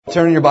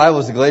Turn in your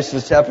Bibles to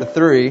Galatians chapter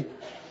 3.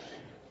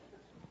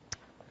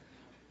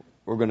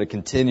 We're going to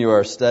continue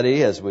our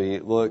study as we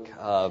look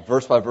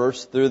verse by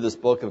verse through this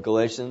book of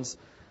Galatians,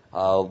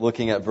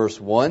 looking at verse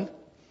 1.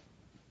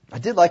 I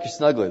did like your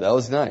snuggler. That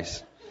was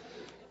nice.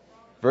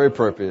 Very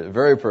appropriate.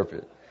 Very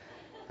appropriate.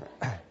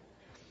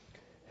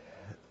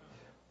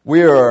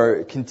 We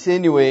are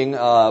continuing.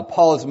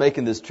 Paul is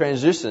making this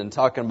transition,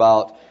 talking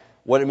about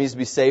what it means to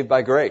be saved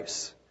by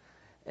grace.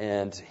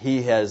 And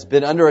he has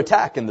been under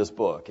attack in this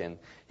book, and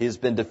he's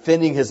been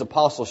defending his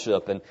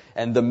apostleship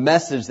and the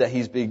message that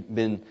he's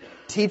been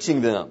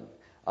teaching them,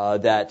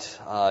 that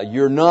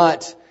you're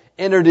not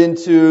entered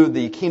into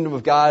the kingdom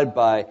of God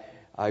by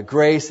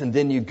grace and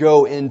then you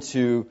go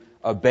into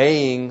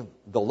obeying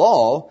the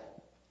law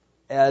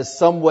as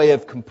some way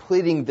of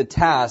completing the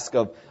task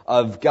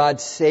of God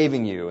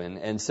saving you.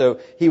 And so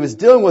he was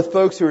dealing with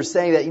folks who were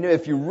saying that,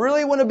 if you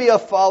really want to be a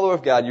follower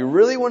of God, you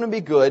really want to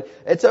be good,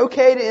 it's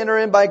okay to enter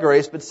in by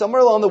grace, but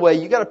somewhere along the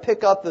way you got to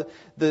pick up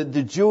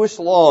the Jewish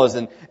laws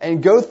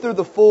and go through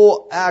the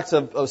full acts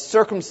of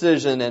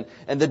circumcision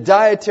and the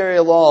dietary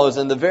laws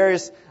and the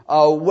various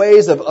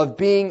ways of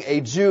being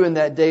a Jew in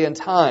that day and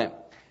time.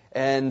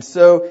 And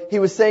so he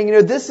was saying,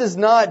 this is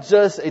not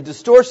just a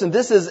distortion.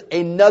 This is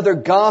another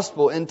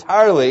gospel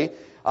entirely.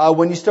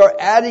 When you start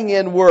adding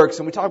in works,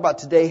 and we talk about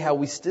today how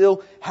we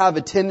still have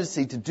a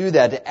tendency to do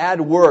that, to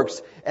add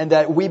works, and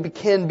that we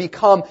can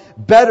become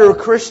better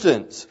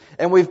Christians.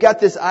 And we've got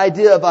this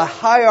idea of a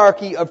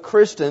hierarchy of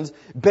Christians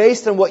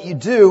based on what you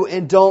do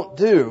and don't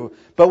do.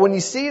 But when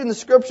you see in the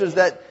Scriptures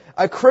that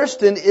a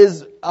Christian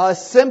is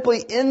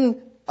simply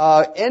in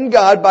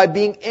God by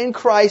being in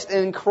Christ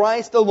and in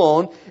Christ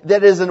alone,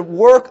 that is a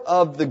work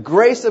of the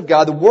grace of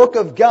God, the work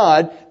of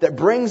God that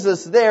brings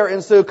us there.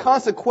 And so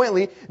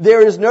consequently,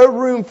 there is no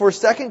room for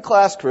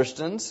second-class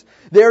Christians.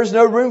 There is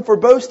no room for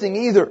boasting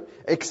either,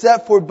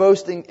 except for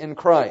boasting in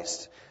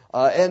Christ.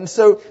 And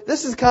so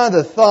this is kind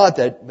of the thought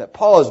that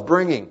Paul is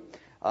bringing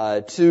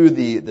to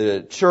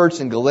the church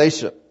in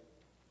Galatia.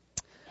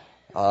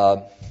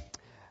 I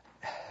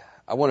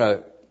want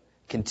to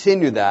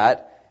continue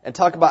that and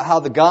talk about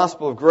how the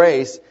gospel of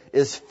grace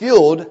is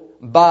fueled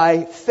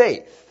by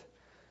faith,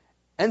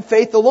 and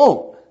faith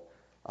alone.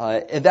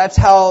 And that's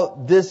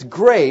how this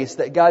grace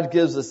that God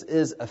gives us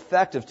is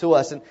effective to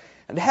us. And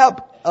to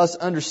help us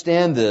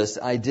understand this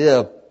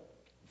idea,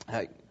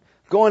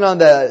 going on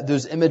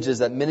those images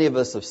that many of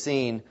us have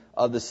seen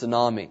of the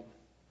tsunami.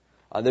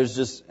 There's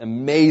just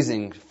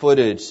amazing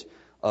footage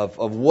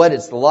of what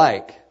it's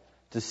like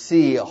to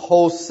see a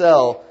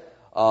wholesale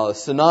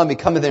tsunami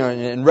coming there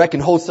and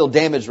wrecking wholesale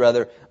damage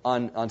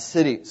on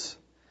cities.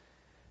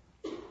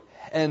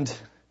 And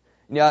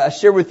I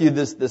share with you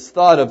this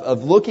thought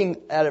of looking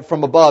at it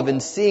from above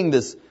and seeing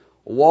this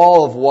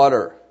wall of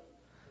water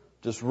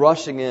just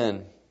rushing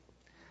in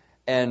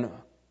and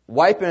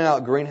wiping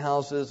out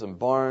greenhouses and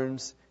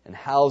barns and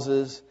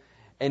houses,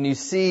 and you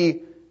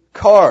see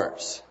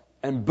cars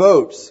and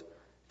boats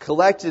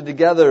collected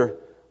together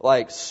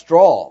like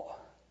straw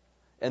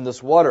in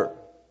this water.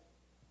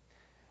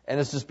 And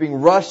it's just being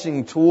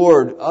rushing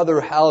toward other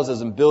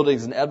houses and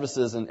buildings and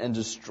edifices and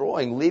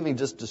destroying, leaving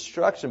just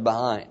destruction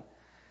behind.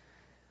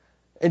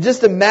 And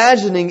just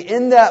imagining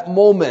in that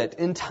moment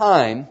in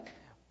time,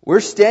 we're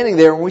standing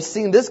there and we're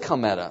seeing this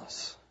come at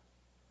us.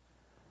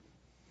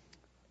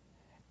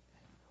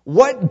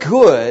 What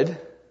good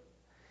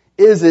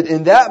is it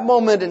in that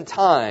moment in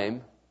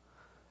time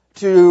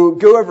to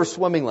go over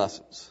swimming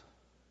lessons?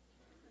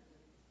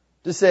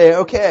 To say,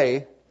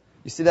 okay,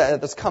 you see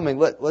that's coming,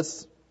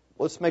 let's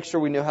make sure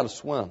we know how to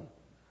swim.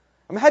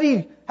 I mean,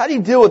 how do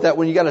you deal with that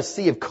when you got a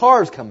sea of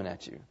cars coming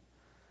at you?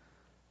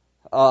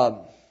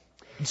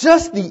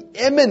 Just the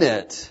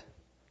imminent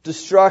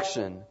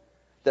destruction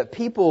that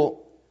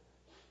people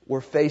were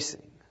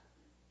facing,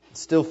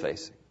 still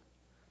facing.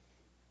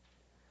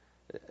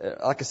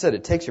 Like I said,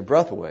 it takes your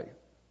breath away.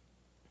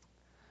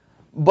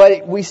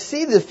 But we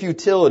see the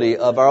futility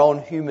of our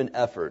own human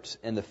efforts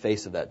in the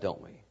face of that,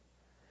 don't we?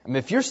 I mean,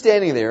 if you're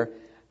standing there,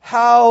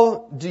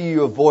 how do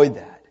you avoid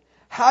that?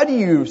 How do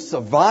you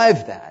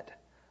survive that?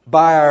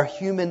 By our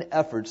human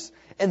efforts.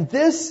 And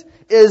this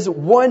is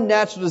one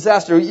natural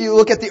disaster. You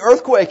look at the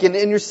earthquake and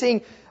you're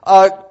seeing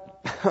earth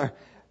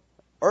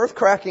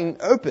cracking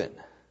open.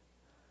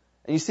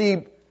 And you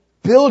see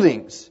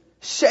buildings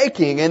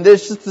shaking, and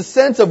there's just the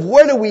sense of,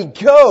 where do we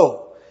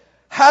go?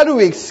 How do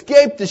we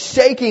escape the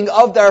shaking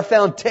of our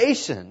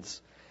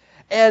foundations?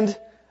 And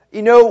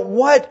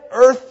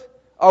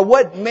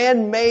what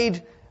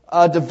man-made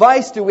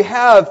device do we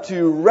have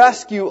to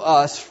rescue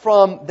us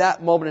from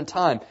that moment in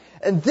time?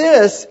 And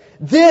this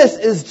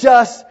is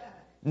just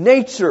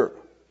nature.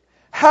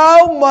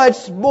 How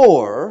much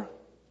more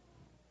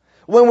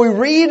when we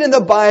read in the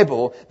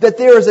Bible that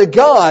there is a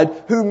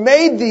God who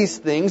made these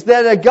things,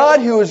 that a God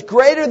who is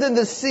greater than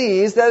the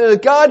seas, that a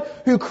God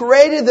who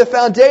created the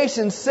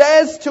foundation,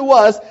 says to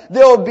us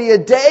there will be a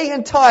day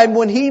and time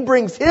when He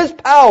brings His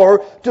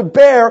power to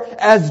bear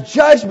as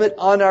judgment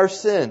on our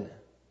sin.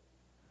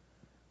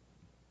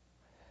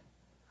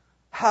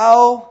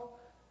 How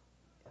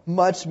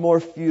much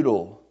more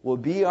futile will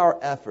be our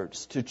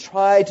efforts to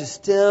try to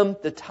stem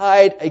the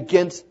tide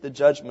against the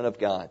judgment of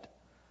God.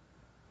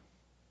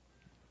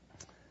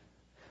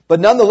 But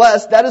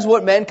nonetheless, that is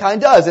what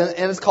mankind does,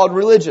 and it's called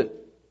religion.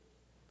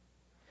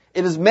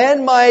 It is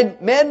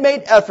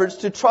man-made efforts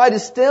to try to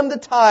stem the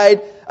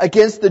tide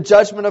against the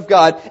judgment of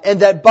God, and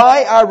that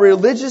by our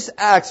religious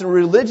acts and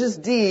religious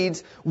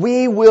deeds,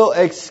 we will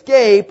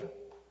escape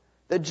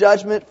the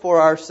judgment for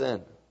our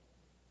sin.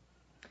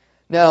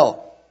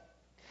 Now,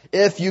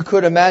 if you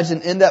could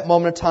imagine in that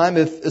moment of time,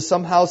 if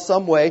somehow,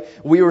 some way,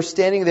 we were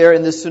standing there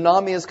and the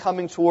tsunami is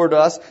coming toward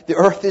us, the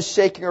earth is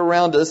shaking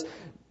around us,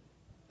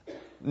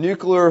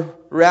 nuclear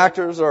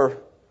reactors are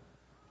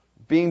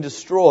being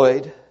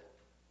destroyed,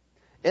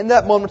 in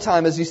that moment of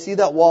time, as you see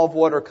that wall of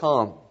water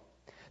come,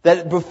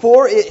 that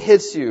before it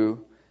hits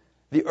you,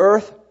 the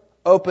earth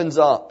opens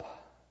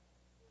up.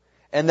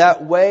 And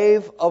that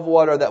wave of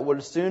water that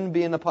would soon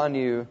be upon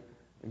you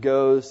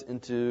goes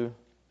into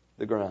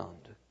the ground.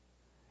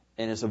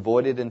 And is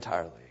avoided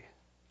entirely.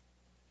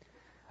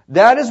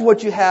 That is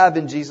what you have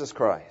in Jesus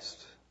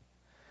Christ.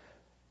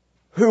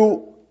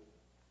 Who,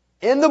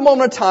 in the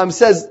moment of time,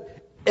 says,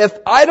 if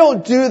I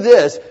don't do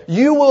this,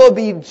 you will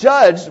be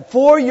judged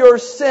for your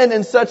sin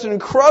in such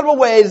incredible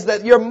ways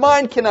that your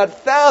mind cannot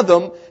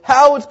fathom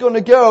how it's going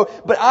to go.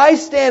 But I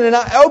stand and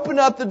I open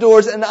up the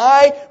doors and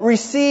I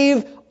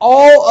receive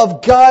all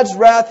of God's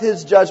wrath,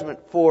 His judgment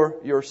for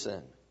your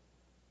sin.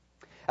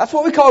 That's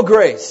what we call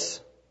grace.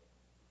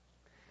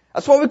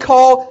 That's what we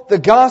call the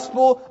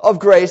gospel of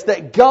grace,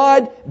 that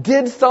God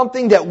did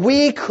something that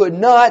we could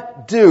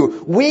not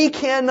do. We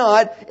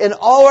cannot, in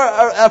all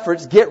our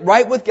efforts, get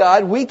right with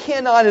God. We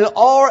cannot, in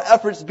all our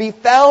efforts, be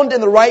found in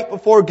the right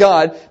before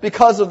God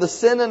because of the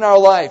sin in our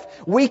life.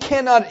 We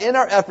cannot in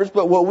our efforts,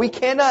 but what we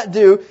cannot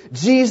do,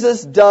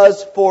 Jesus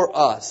does for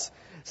us.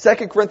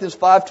 2 Corinthians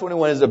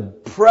 5:21 is a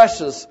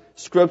precious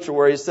scripture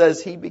where He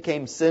says, He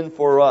became sin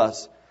for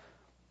us.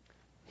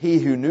 He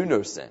who knew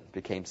no sin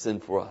became sin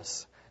for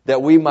us,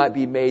 that we might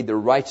be made the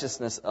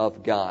righteousness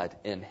of God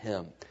in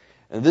Him.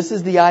 And this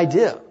is the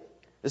idea.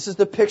 This is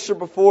the picture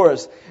before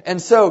us.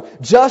 And so,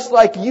 just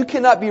like you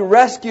cannot be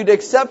rescued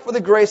except for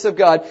the grace of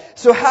God,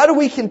 so how do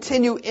we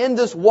continue in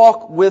this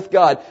walk with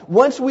God?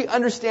 Once we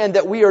understand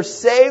that we are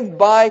saved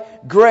by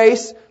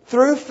grace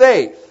through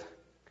faith,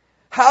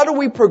 how do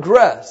we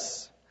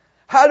progress?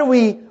 How do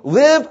we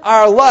live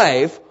our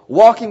life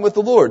walking with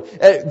the Lord?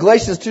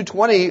 Galatians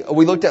 2:20,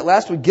 we looked at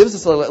last week, gives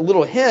us a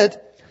little hint,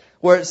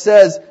 where it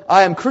says,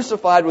 I am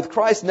crucified with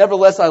Christ,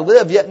 nevertheless I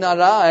live, yet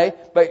not I,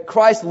 but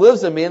Christ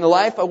lives in me, and the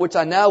life of which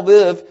I now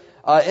live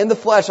in the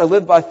flesh, I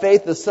live by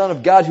faith, the Son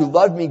of God who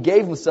loved me,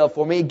 gave Himself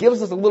for me. It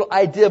gives us a little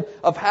idea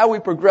of how we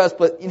progress,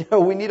 but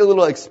we need a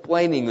little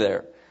explaining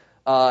there.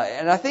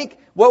 And I think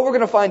what we're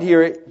going to find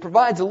here, it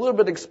provides a little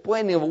bit of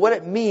explaining of what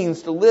it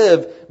means to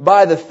live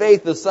by the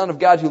faith of the Son of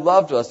God who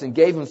loved us and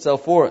gave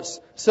Himself for us.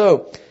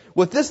 So,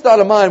 with this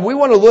thought in mind, we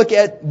want to look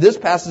at this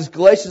passage,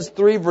 Galatians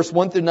 3, verse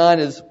 1 through 9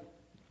 is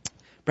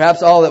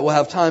perhaps all that we'll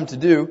have time to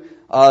do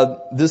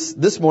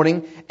this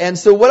morning. And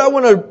so what I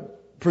want to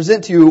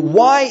present to you,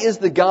 why is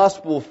the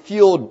gospel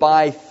fueled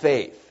by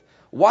faith?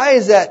 Why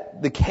is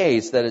that the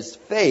case, that it's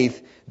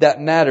faith that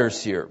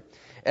matters here?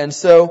 And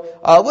so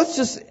let's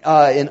just,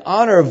 in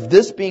honor of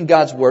this being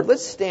God's Word,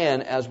 let's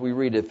stand as we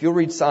read it. If you'll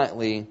read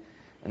silently,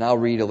 and I'll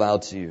read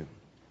aloud to you.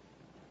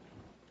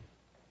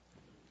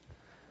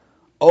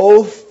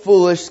 O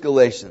foolish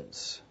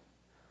Galatians,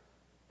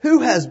 who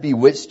has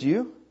bewitched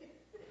you?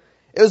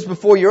 It was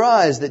before your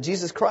eyes that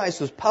Jesus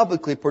Christ was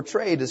publicly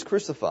portrayed as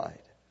crucified.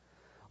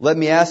 Let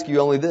me ask you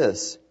only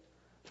this.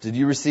 Did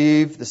you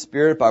receive the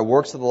Spirit by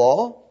works of the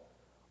law,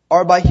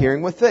 or by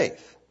hearing with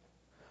faith?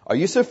 Are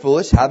you so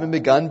foolish, having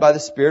begun by the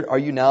Spirit, are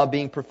you now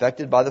being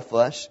perfected by the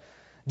flesh?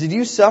 Did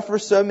you suffer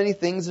so many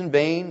things in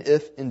vain,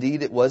 if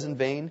indeed it was in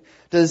vain?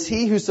 Does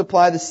He who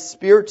supplied the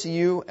Spirit to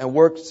you and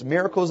works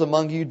miracles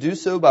among you do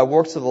so by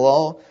works of the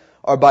law,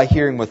 or by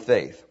hearing with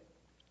faith?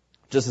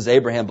 Just as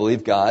Abraham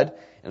believed God,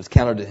 and was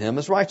counted to him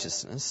as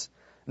righteousness.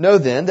 Know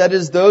then that it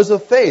is those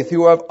of faith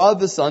who are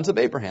of the sons of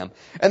Abraham.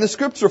 And the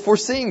Scripture,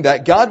 foreseeing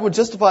that God would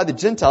justify the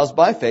Gentiles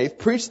by faith,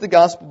 preached the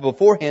gospel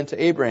beforehand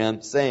to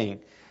Abraham, saying,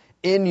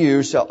 In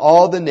you shall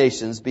all the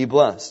nations be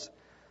blessed.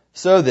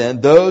 So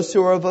then, those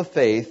who are of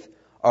faith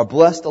are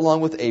blessed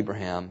along with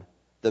Abraham,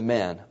 the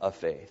man of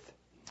faith.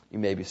 You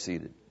may be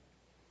seated.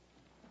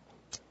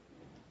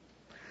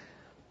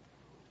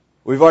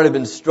 We've already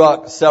been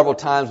struck several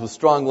times with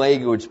strong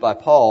language by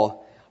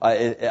Paul.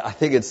 I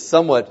think it's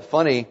somewhat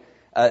funny.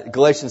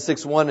 Galatians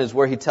 6:1 is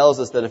where he tells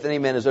us that if any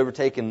man is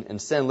overtaken in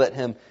sin, let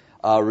him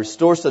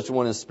restore such a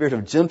one in a spirit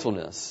of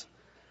gentleness.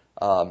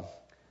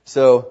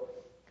 So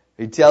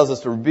he tells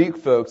us to rebuke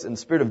folks in the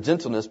spirit of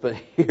gentleness, but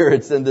here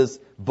it's in this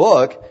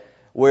book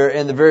where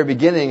in the very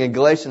beginning in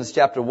Galatians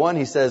chapter 1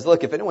 he says,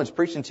 look, if anyone's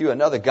preaching to you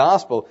another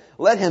gospel,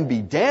 let him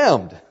be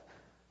damned.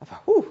 I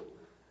thought, whew.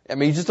 I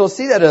mean, you just don't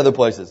see that in other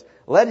places.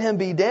 Let him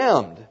be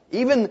damned.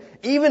 Even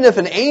if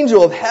an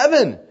angel of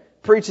heaven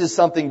preaches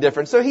something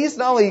different. So he's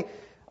not only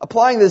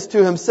applying this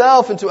to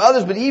himself and to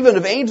others, but even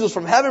if angels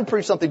from heaven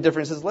preach something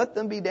different, he says, let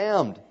them be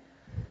damned.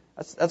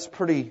 That's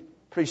pretty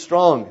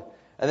strong.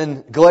 And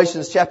then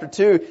Galatians chapter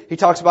 2, he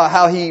talks about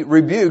how he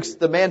rebukes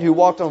the man who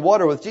walked on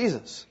water with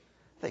Jesus.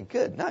 I think,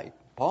 good night,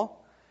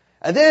 Paul.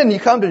 And then you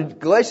come to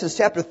Galatians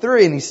chapter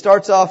 3, and he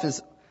starts off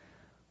as,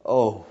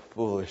 oh,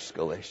 foolish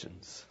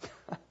Galatians.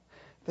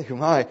 I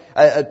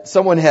think,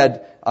 someone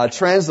had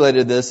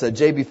translated this,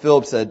 J.B.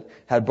 Phillips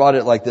had brought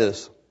it like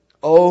this.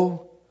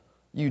 Oh,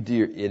 you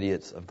dear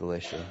idiots of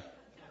Galatia.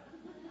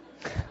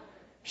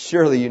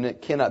 Surely you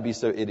cannot be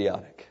so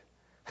idiotic.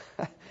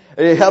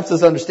 It helps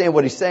us understand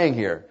what he's saying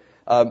here.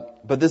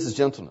 But this is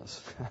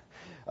gentleness.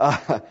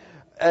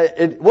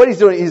 What he's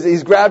doing,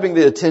 he's grabbing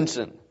the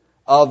attention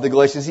of the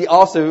Galatians. He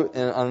also,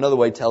 on another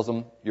way, tells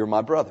them, you're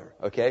my brother.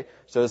 Okay?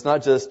 So it's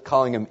not just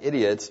calling them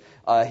idiots.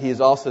 He is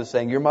also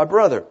saying, you're my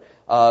brother.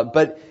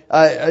 But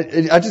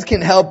I just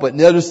can't help but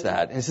notice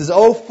that. And he says,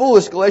 oh,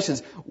 foolish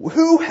Galatians,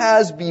 who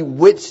has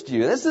bewitched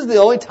you? This is the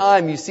only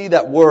time you see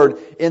that word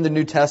in the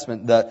New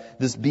Testament,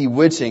 this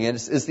bewitching. And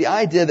it's the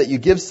idea that you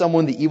give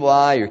someone the evil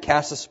eye, or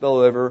cast a spell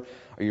over,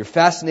 or you're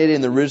fascinated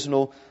in the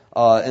original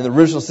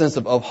sense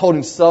of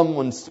holding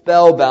someone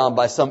spellbound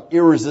by some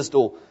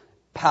irresistible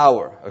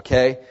power.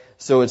 Okay?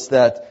 So it's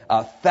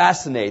that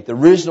fascinate, the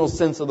original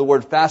sense of the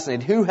word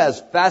fascinate. Who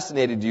has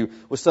fascinated you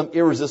with some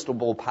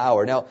irresistible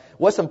power? Now,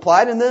 what's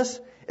implied in this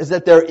is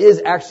that there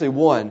is actually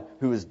one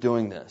who is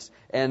doing this.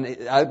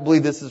 And I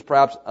believe this is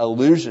perhaps an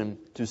allusion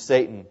to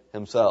Satan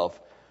himself,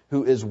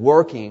 who is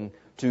working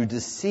to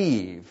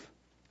deceive,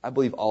 I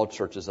believe, all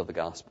churches of the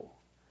gospel.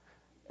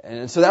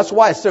 And so that's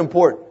why it's so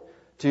important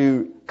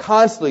to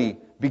constantly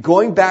be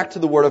going back to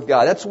the Word of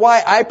God. That's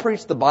why I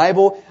preach the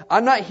Bible.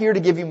 I'm not here to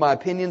give you my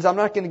opinions. I'm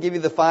not going to give you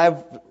the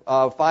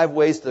five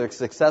ways to a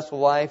successful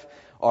life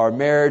or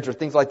marriage or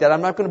things like that.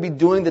 I'm not going to be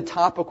doing the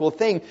topical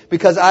thing,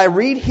 because I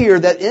read here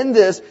that in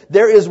this,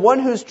 there is one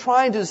who's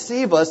trying to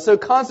deceive us. So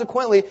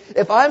consequently,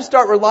 if I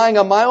start relying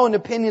on my own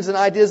opinions and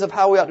ideas of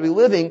how we ought to be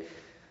living,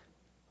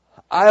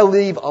 I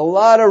leave a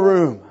lot of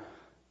room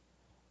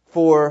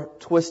for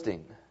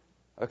twisting.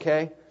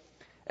 Okay?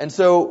 And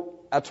so,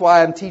 that's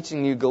why I'm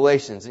teaching you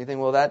Galatians. And you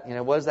think, well,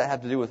 what does that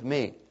have to do with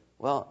me?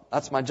 Well,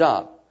 that's my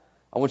job.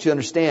 I want you to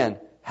understand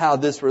how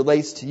this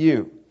relates to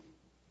you.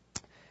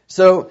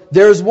 So,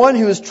 there's one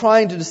who is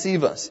trying to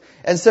deceive us.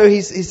 And so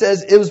he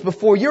says, it was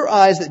before your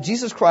eyes that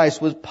Jesus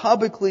Christ was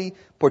publicly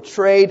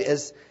portrayed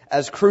as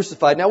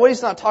crucified. Now, what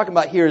he's not talking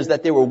about here is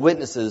that they were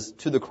witnesses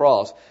to the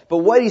cross. But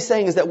what he's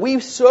saying is that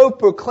we so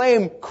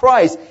proclaim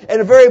Christ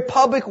in a very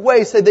public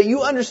way, so that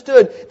you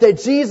understood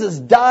that Jesus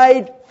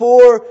died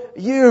for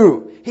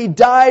you. He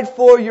died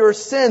for your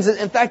sins.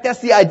 In fact,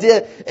 that's the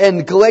idea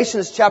in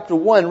Galatians chapter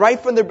 1, right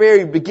from the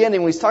very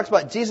beginning, when he talks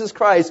about Jesus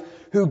Christ,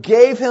 who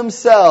gave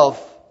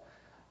Himself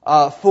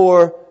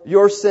for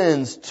your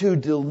sins to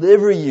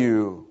deliver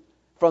you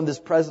from this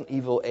present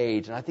evil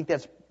age. And I think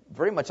that's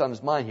very much on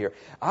his mind here.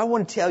 I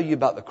want to tell you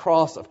about the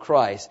cross of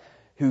Christ,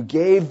 who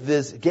gave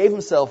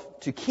Himself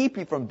to keep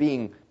you from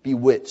being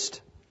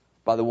bewitched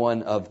by the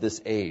one of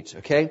this age.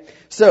 Okay?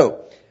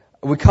 So,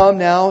 we come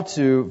now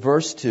to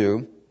verse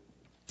 2.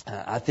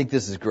 I think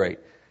this is great.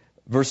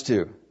 Verse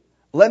 2.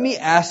 Let me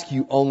ask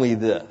you only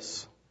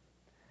this.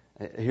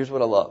 Here's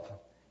what I love.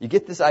 You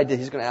get this idea.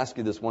 He's going to ask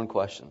you this one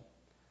question.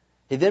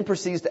 He then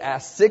proceeds to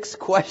ask 6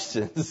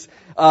 questions,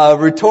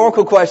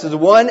 rhetorical questions,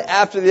 one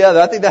after the other.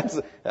 I think that's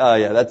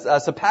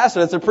a pastor,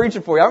 that's a preacher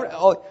for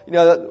you.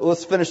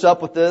 Let's finish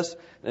up with this.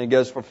 And it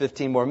goes for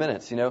 15 more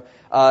minutes,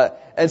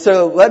 And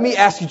so let me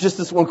ask you just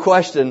this one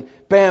question.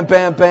 Bam,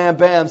 bam, bam,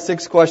 bam,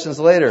 6 questions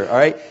later, all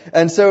right?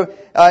 And so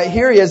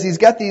here he is. He's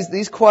got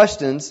these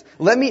questions.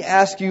 Let me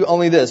ask you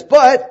only this.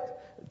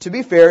 But to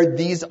be fair,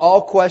 these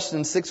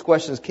 6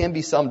 questions can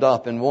be summed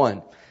up in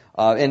one.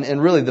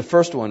 And really the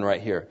first one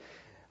right here.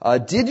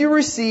 Did you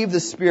receive the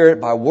Spirit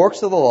by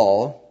works of the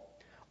law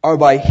or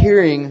by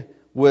hearing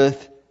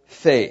with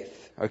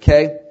faith?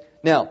 Okay?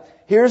 Now,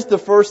 here's the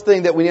first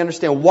thing that we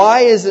understand.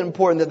 Why is it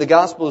important that the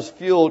gospel is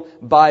fueled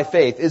by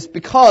faith? It's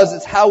because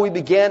it's how we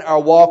began our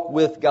walk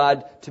with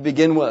God to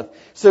begin with.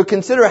 So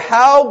consider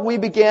how we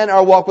began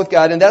our walk with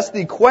God, and that's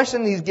the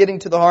question he's getting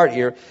to the heart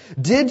here.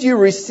 Did you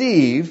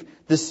receive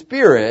the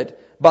Spirit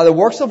by the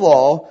works of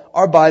law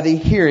or by the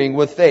hearing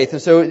with faith?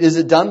 And so is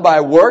it done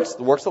by works,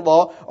 the works of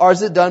law, or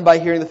is it done by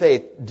hearing the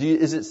faith?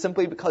 Is it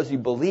simply because you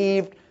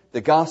believed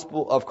the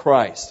gospel of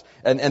Christ?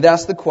 And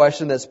that's the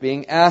question that's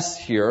being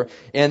asked here.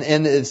 And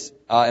it's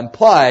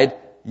implied,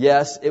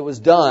 yes, it was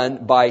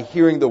done by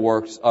hearing the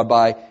works, or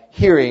by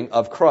hearing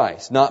of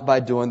Christ, not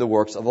by doing the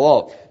works of the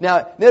law.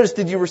 Now, notice,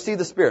 did you receive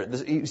the Spirit?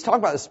 He's talking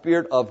about the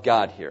Spirit of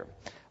God here.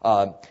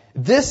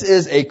 This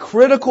is a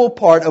critical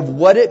part of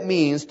what it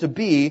means to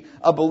be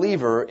a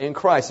believer in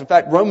Christ. In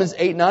fact, Romans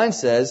 8:9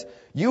 says,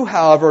 you,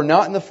 however,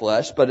 not in the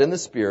flesh, but in the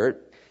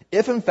Spirit,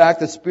 if in fact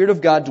the Spirit of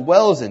God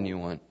dwells in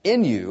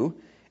you,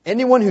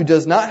 anyone who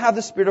does not have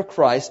the Spirit of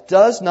Christ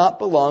does not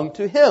belong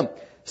to Him.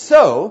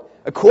 So,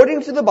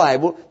 according to the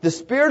Bible, the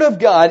Spirit of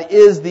God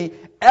is the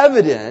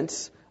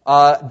evidence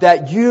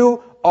that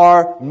you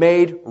are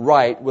made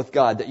right with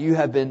God, that you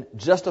have been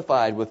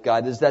justified with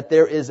God, is that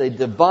there is a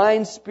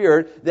divine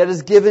Spirit that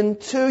is given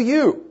to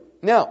you.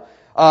 Now,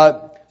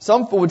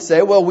 some would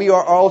say, well, we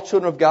are all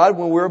children of God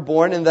when we were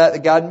born and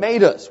that God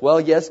made us. Well,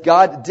 yes,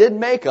 God did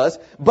make us,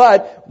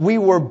 but we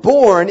were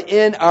born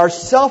in our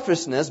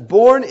selfishness,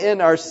 born in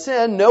our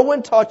sin. No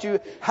one taught you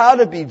how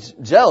to be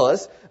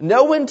jealous.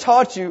 No one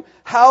taught you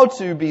how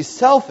to be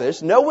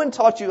selfish. No one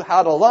taught you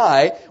how to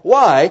lie.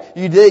 Why?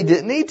 You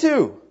didn't need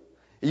to.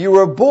 You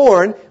were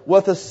born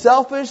with a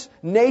selfish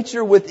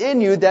nature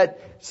within you that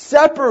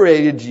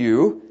separated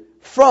you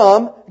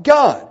from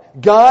God.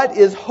 God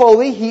is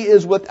holy, He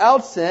is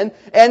without sin,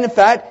 and in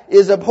fact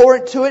is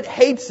abhorrent to it,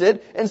 hates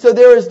it, and so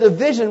there is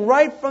division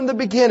right from the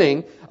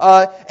beginning.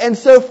 And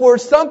so for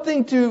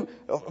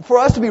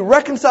us to be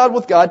reconciled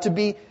with God, to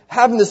be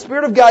having the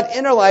Spirit of God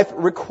in our life,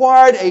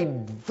 required a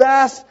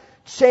vast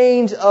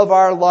change of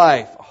our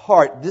life,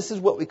 heart. This is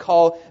what we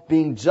call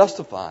being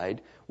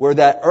justified, where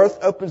that earth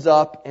opens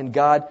up and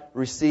God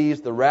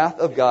receives the wrath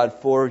of God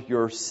for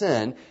your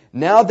sin.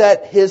 Now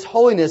that His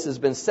holiness has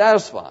been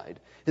satisfied,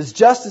 His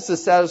justice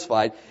is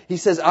satisfied, He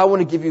says, I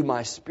want to give you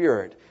my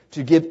Spirit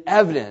to give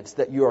evidence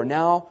that you are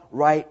now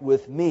right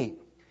with me.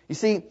 You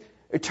see,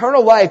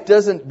 eternal life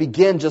doesn't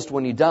begin just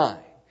when you die.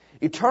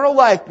 Eternal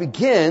life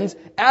begins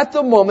at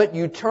the moment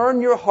you turn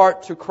your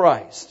heart to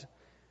Christ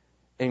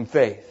in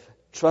faith,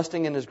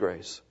 trusting in His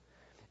grace.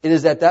 It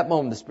is at that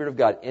moment the Spirit of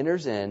God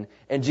enters in,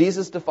 and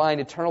Jesus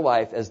defined eternal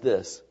life as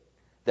this,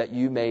 that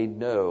you may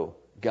know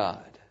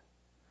God.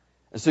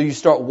 And so you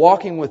start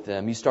walking with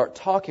Him, you start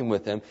talking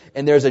with Him,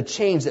 and there's a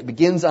change that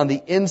begins on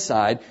the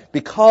inside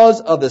because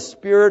of the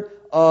Spirit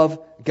of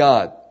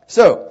God.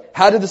 So,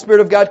 how did the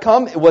Spirit of God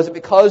come? Was it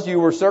because you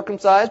were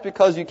circumcised,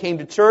 because you came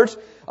to church,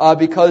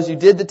 because you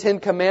did the 10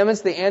 Commandments?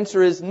 The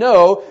answer is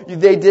no.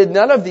 They did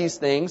none of these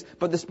things,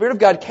 but the Spirit of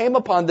God came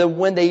upon them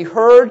when they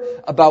heard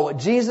about what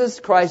Jesus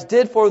Christ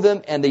did for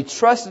them, and they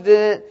trusted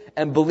in it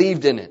and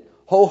believed in it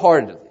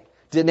wholeheartedly.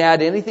 Didn't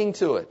add anything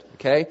to it.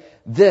 Okay?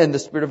 Then the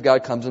Spirit of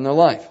God comes in their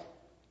life.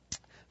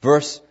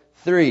 Verse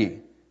 3.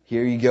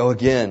 Here you go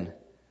again.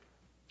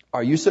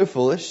 Are you so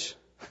foolish?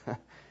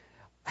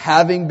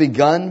 Having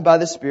begun by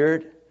the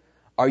Spirit,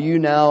 are you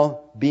now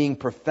being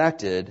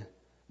perfected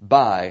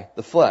by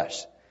the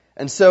flesh?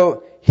 And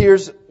so,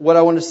 here's what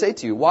I want to say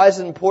to you. Why is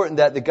it important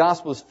that the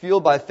gospel is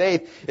fueled by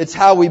faith? It's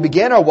how we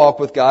begin our walk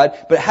with God,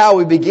 but how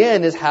we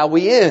begin is how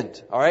we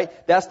end.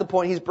 Alright? That's the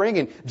point he's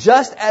bringing.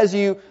 Just as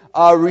you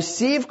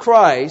receive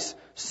Christ,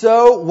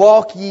 so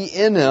walk ye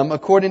in Him,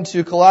 according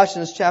to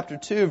Colossians chapter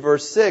 2,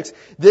 verse 6.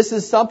 This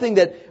is something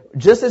that,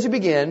 just as you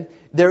begin,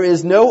 there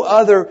is no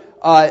other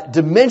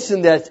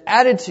dimension that's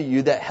added to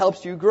you that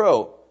helps you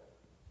grow.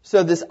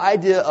 So this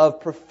idea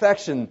of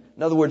perfection,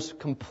 in other words,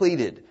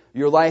 completed.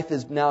 Your life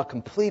is now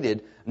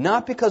completed,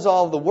 not because of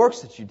all of the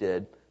works that you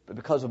did, but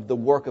because of the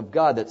work of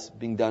God that's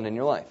being done in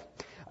your life.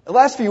 The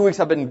last few weeks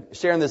I've been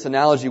sharing this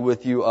analogy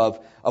with you of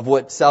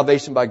what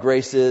salvation by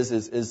grace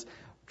is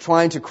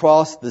trying to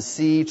cross the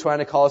sea, trying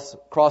to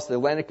cross the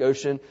Atlantic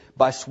Ocean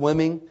by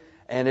swimming.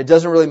 And it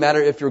doesn't really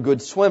matter if you're a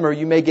good swimmer.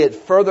 You may get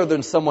further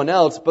than someone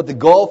else, but the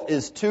gulf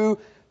is too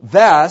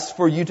vast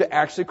for you to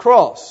actually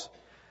cross.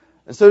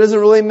 And so it doesn't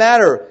really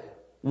matter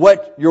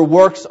what your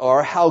works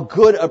are, how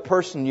good a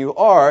person you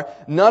are.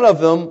 None of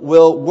them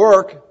will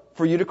work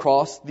for you to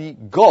cross the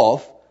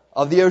gulf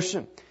of the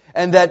ocean.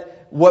 And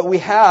that what we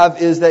have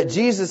is that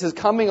Jesus is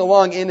coming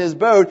along in His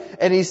boat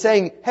and He's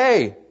saying,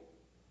 hey,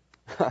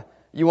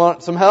 you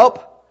want some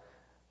help?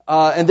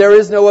 And there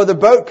is no other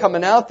boat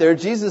coming out there.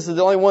 Jesus is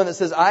the only one that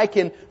says, I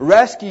can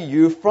rescue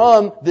you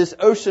from this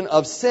ocean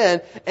of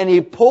sin. And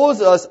He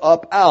pulls us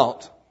up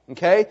out.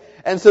 Okay?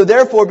 And so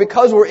therefore,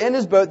 because we're in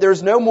His boat,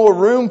 there's no more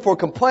room for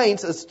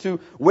complaints as to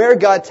where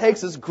God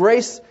takes us.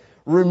 Grace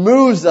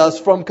removes us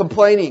from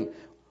complaining.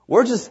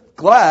 We're just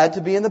glad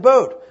to be in the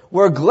boat.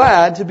 We're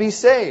glad to be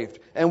saved.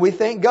 And we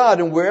thank God.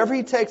 And wherever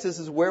He takes us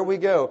is where we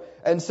go.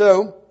 And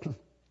so,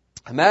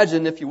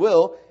 imagine, if you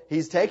will,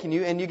 He's taking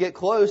you and you get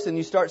close and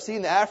you start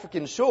seeing the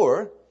African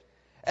shore.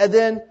 And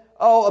then,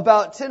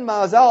 about 10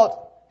 miles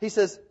out, He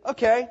says,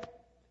 okay,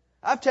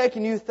 I've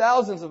taken you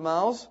thousands of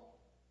miles.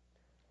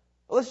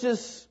 Let's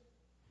just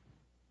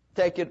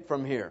take it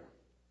from here.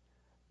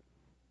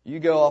 You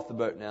go off the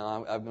boat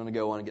now. I'm going to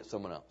go on and get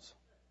someone else.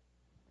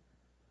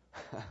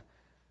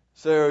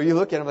 So you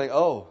look at him like,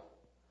 so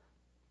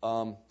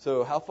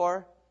how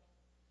far?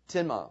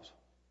 10 miles.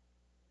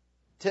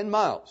 10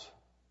 miles.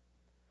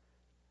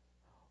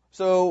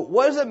 So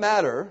what does it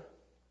matter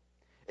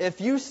if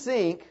you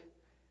sink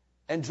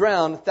and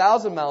drown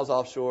 1,000 miles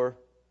offshore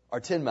or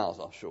 10 miles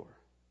offshore?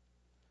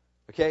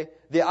 Okay?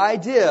 The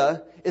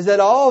idea is that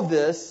all of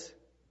this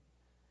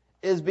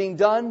is being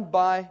done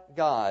by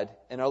God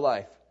in our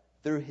life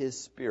through His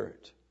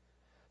Spirit.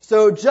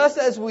 So just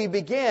as we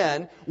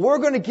began, we're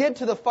going to get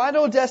to the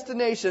final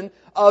destination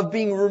of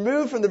being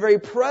removed from the very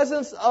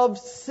presence of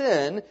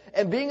sin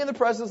and being in the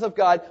presence of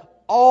God,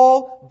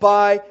 all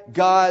by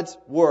God's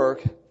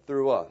work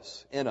through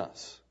us, in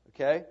us.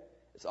 Okay?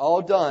 It's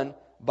all done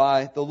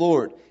by the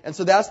Lord. And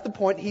so that's the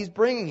point he's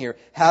bringing here.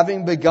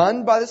 Having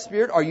begun by the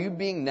Spirit, are you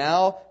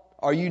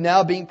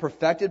now being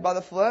perfected by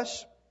the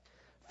flesh?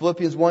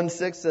 Philippians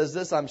 1:6 says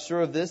this, I'm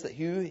sure of this, that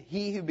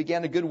he who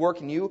began a good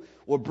work in you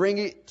will bring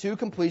it to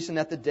completion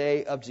at the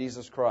day of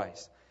Jesus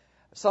Christ.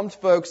 Some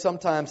folks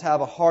sometimes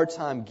have a hard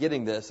time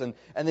getting this, and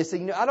they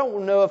say, I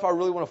don't know if I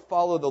really want to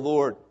follow the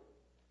Lord,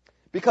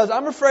 because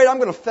I'm afraid I'm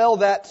going to fail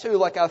that too,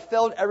 like I've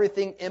failed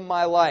everything in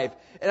my life.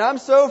 And I'm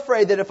so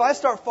afraid that if I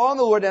start following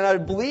the Lord, and I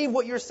believe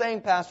what you're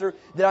saying, Pastor,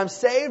 that I'm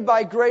saved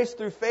by grace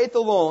through faith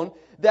alone,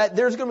 that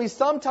there's going to be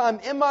some time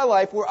in my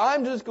life where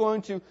I'm just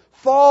going to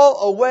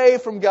fall away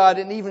from God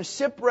and even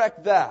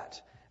shipwreck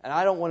that. And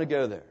I don't want to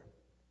go there.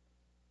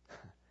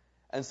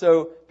 And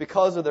so,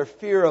 because of their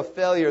fear of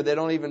failure, they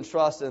don't even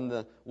trust in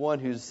the one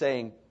who's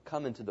saying,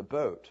 come into the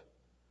boat.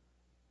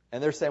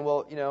 And they're saying,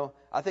 well,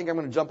 I think I'm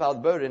going to jump out of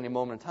the boat at any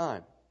moment in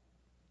time.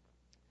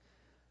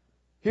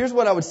 Here's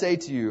what I would say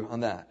to you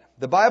on that.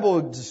 The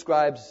Bible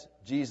describes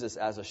Jesus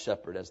as a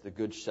shepherd, as the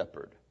good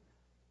shepherd.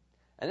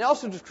 And it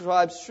also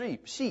describes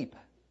sheep.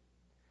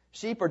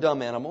 Sheep are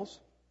dumb animals.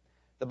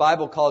 The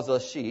Bible calls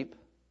us sheep.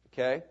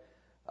 Okay?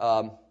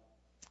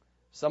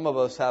 Some of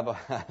us have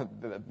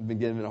been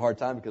given a hard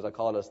time because I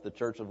called us the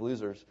church of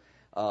losers,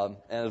 and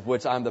of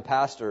which I'm the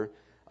pastor.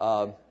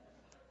 But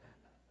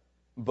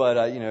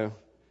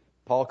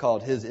Paul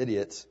called his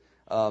idiots.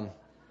 But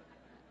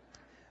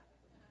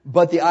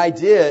the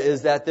idea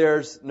is that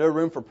there's no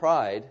room for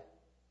pride,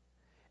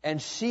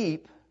 and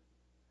sheep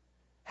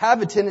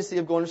have a tendency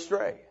of going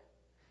astray.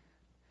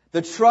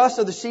 The trust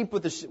of the sheep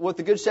with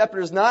the good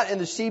shepherd is not in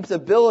the sheep's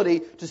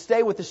ability to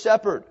stay with the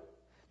shepherd.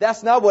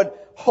 That's not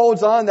what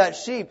holds on that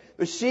sheep.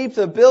 The sheep's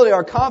ability,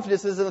 our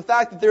confidence, is in the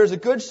fact that there is a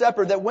good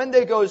shepherd, that when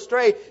they go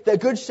astray,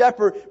 that good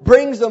shepherd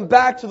brings them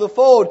back to the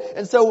fold.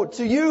 And so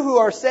to you who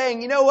are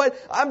saying, you know what,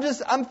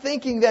 I'm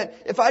thinking that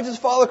if I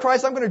just follow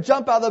Christ, I'm going to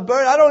jump out of the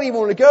boat. I don't even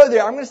want to go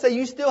there. I'm going to say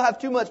you still have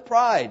too much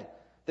pride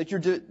that you're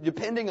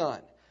depending on.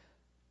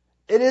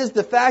 It is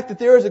the fact that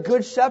there is a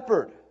good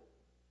shepherd.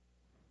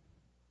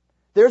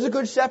 There's a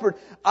good shepherd.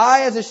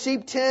 I, as a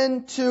sheep,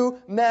 tend to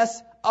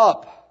mess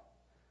up.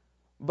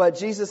 But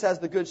Jesus, as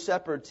the good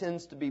shepherd,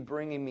 tends to be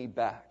bringing me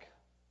back.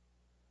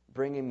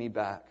 Bringing me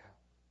back.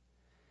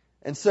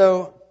 And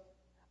so,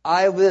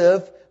 I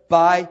live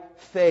by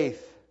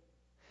faith.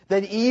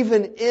 That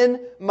even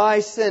in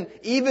my sin,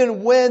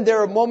 even when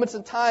there are moments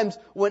and times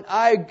when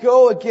I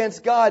go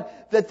against God,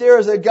 that there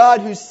is a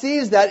God who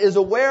sees that, is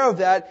aware of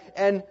that,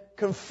 and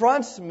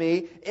confronts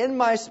me in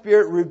my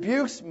spirit,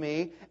 rebukes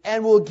me,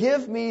 and will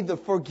give me the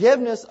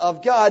forgiveness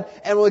of God,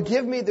 and will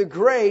give me the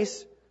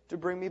grace to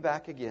bring me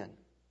back again.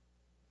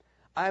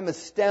 I'm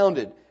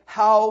astounded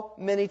how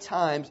many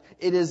times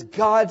it is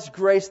God's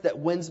grace that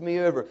wins me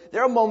over.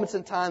 There are moments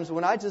and times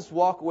when I just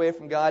walk away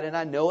from God and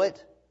I know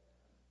it.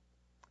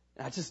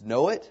 And I just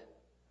know it.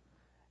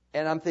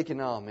 And I'm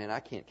thinking, oh man, I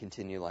can't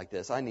continue like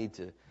this. I need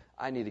to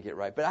get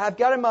right. But I've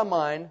got in my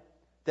mind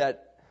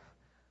that,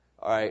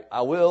 all right,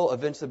 I will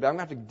eventually, but I'm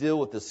going to have to deal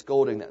with the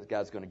scolding that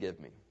God's going to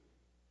give me.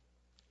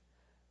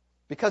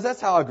 Because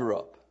that's how I grew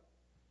up,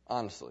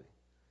 honestly.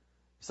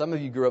 Some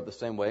of you grew up the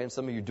same way, and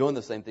some of you are doing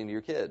the same thing to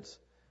your kids.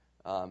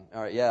 All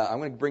right, yeah, I'm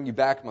going to bring you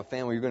back to my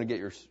family. You're going to get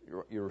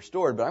your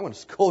restored, but I'm going to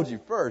scold you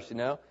first,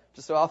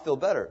 just so I'll feel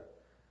better.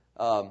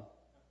 I'm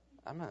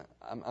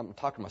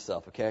talking to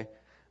myself, okay?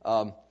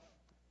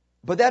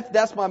 But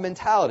that's my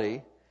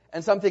mentality,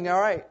 and so I'm thinking, all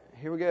right,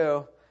 here we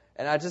go,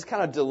 and I just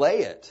kind of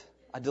delay it.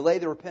 I delay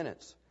the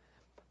repentance.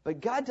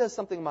 But God does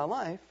something in my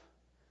life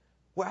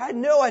where I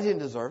know I didn't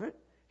deserve it.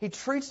 He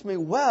treats me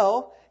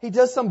well. He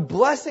does some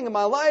blessing in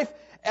my life.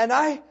 And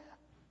I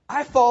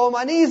fall on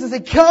my knees and say,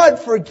 God,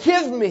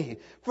 forgive me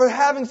for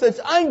having such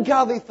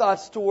ungodly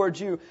thoughts towards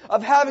you,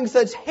 of having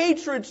such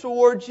hatred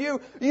towards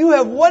you. You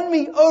have won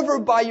me over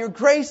by your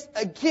grace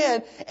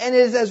again. And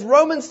it is, as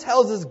Romans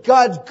tells us,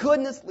 God's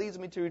goodness leads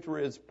me to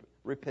his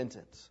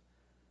repentance.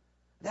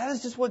 That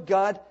is just what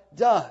God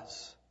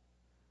does.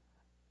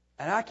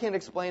 And I can't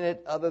explain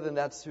it other than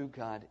that's who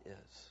God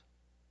is.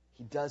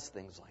 He does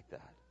things like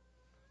that.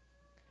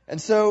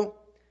 And so,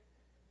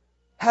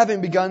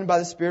 having begun by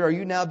the Spirit, are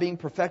you now being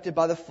perfected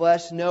by the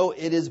flesh? No,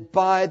 it is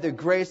by the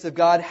grace of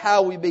God.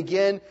 How we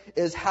begin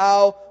is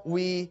how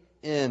we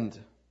end.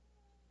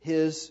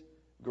 His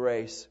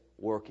grace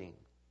working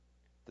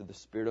through the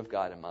Spirit of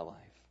God in my life.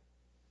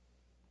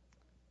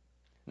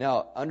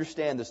 Now,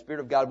 understand the Spirit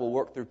of God will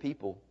work through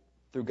people,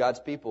 through God's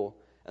people.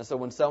 And so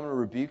when someone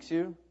rebukes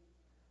you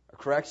or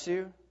corrects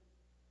you,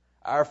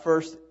 our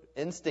first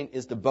instinct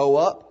is to bow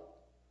up.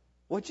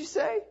 What'd you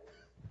say?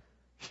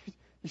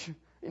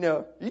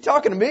 You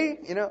talking to me?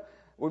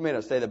 We may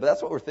not say that, but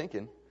that's what we're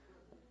thinking.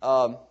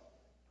 But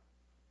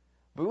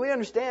we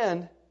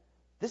understand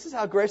this is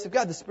how grace of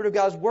God, the Spirit of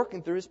God is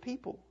working through His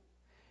people.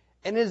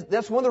 And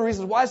that's one of the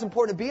reasons why it's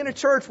important to be in a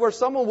church where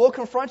someone will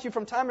confront you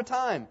from time to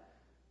time.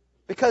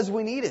 Because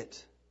we need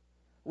it.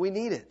 We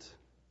need it.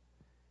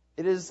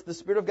 It is the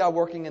Spirit of God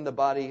working in the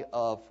body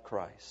of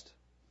Christ.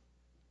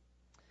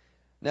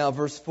 Now,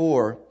 verse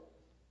 4.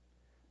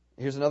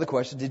 Here's another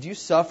question. Did you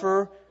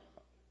suffer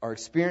or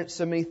experienced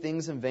so many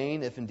things in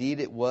vain, if indeed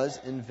it was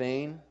in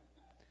vain?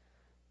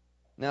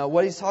 Now,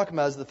 what he's talking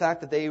about is the fact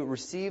that they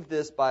received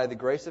this by the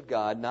grace of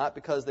God, not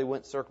because they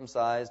went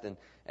circumcised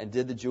and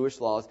did the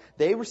Jewish laws.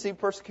 They received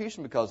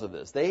persecution because of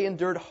this. They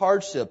endured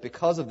hardship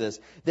because of this.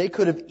 They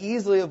could have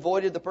easily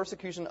avoided the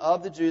persecution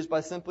of the Jews by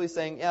simply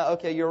saying, yeah,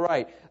 okay, you're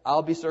right,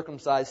 I'll be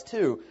circumcised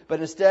too. But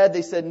instead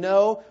they said,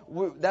 no,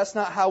 that's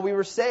not how we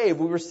were saved.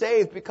 We were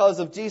saved because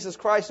of Jesus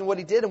Christ and what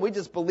He did, and we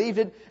just believed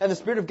it, and the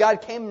Spirit of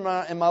God came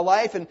in my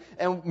life,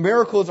 and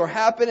miracles are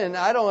happening, and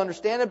I don't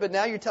understand it, but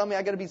now you're telling me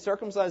I got to be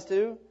circumcised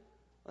too?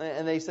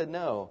 And they said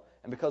no.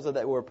 And because of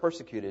that, we were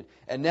persecuted.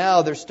 And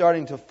now they're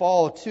starting to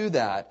fall to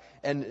that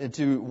and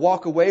to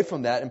walk away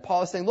from that. And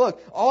Paul is saying,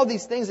 look, all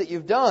these things that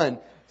you've done,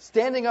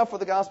 standing up for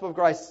the gospel of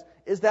Christ,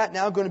 is that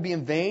now going to be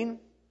in vain?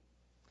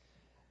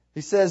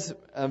 He says,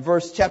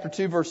 chapter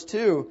 2, verse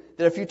 2,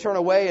 that if you turn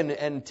away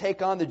and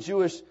take on the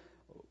Jewish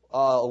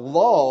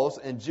laws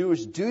and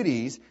Jewish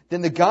duties,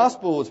 then the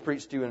gospel was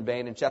preached to you in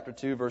vain in chapter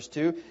 2, verse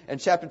 2. And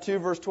chapter 2,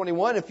 verse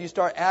 21, if you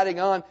start adding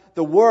on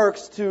the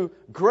works to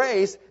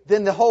grace,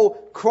 then the whole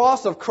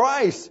cross of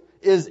Christ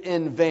is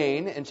in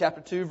vain in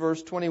chapter 2,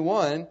 verse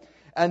 21.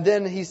 And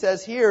then he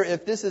says here,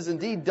 if this is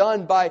indeed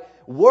done by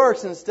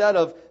works instead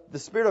of the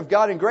Spirit of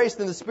God and grace,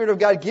 then the Spirit of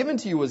God given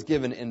to you was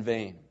given in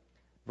vain.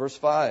 Verse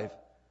 5,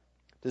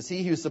 does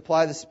He who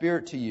supplied the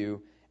Spirit to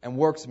you and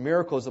works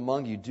miracles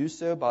among you do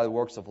so by the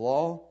works of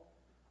law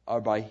or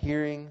by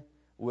hearing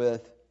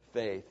with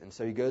faith? And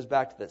so he goes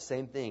back to that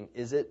same thing.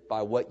 Is it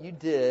by what you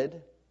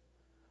did,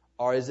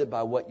 or is it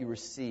by what you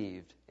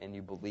received and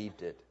you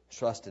believed it,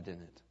 trusted in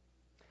it?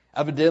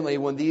 Evidently,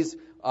 when these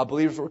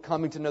believers were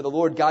coming to know the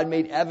Lord, God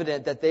made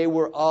evident that they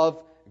were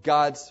of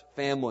God's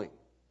family.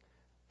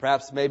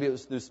 Perhaps maybe it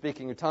was through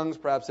speaking in tongues.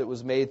 Perhaps it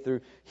was made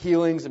through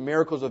healings and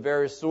miracles of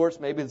various sorts.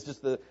 Maybe it's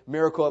just the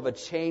miracle of a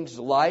changed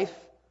life.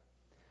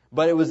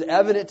 But it was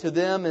evident to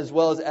them as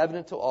well as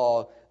evident to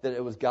all that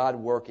it was God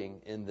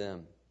working in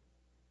them.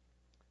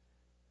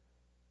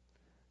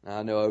 Now,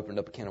 I know I opened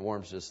up a can of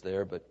worms just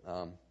there, but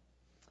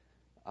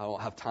I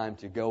don't have time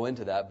to go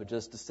into that. But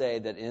just to say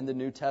that in the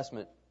New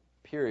Testament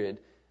period,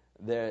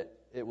 that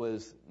it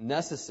was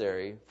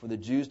necessary for the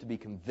Jews to be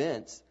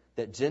convinced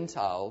that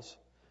Gentiles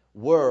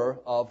were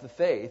of the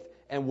faith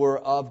and were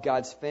of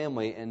God's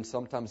family, and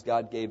sometimes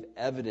God gave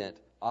evident,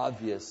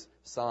 obvious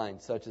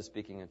signs, such as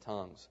speaking in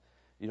tongues.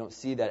 You don't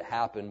see that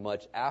happen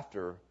much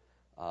after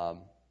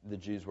the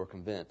Jews were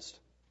convinced.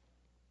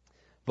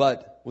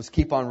 But let's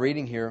keep on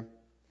reading here.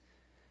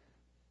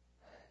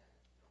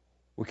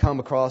 We come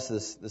across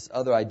this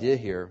other idea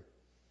here.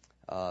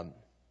 The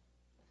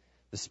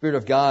Spirit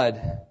of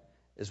God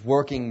is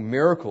working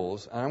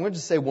miracles. And I'm going to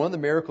just say one of the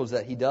miracles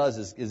that He does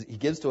is He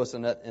gives to us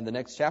in the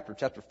next chapter,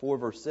 chapter 4,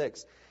 verse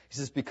 6. He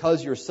says,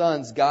 because your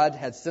sons, God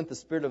had sent the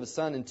Spirit of His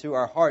Son into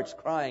our hearts,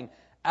 crying,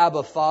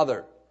 Abba,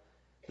 Father.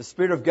 The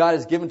Spirit of God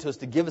is given to us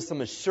to give us some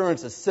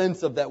assurance, a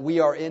sense of that we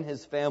are in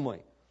His family.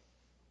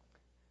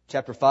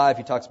 Chapter 5,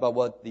 he talks about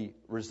what the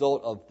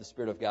result of the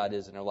Spirit of God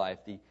is in our life,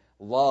 the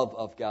love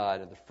of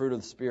God and the fruit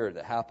of the Spirit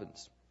that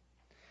happens.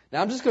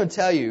 Now, I'm just going to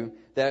tell you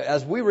that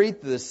as we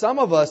read through this, some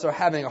of us are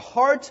having a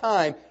hard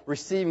time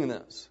receiving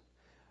this.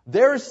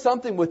 There is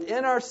something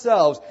within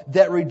ourselves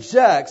that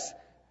rejects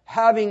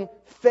having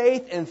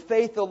faith and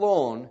faith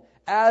alone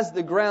as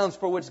the grounds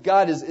for which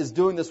God is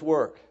doing this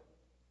work.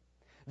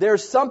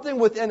 There's something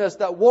within us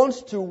that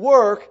wants to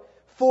work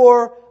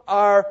for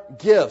our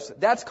gifts.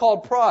 That's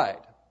called pride.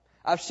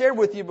 I've shared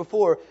with you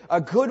before,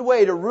 a good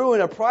way to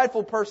ruin a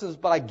prideful person is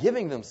by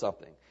giving them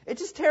something. It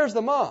just tears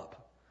them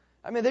up.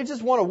 I mean, they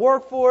just want to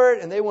work for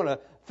it, and they want to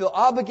feel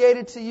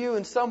obligated to you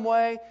in some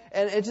way,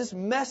 and it just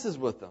messes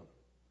with them.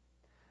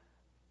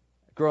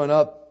 Growing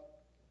up,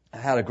 I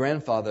had a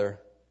grandfather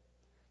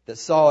that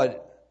saw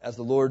it as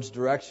the Lord's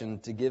direction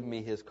to give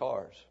me his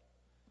cars.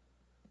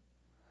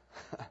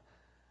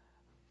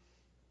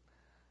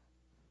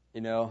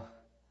 You know,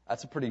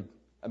 that's a pretty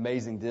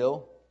amazing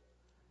deal.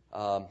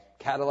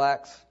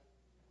 Cadillacs,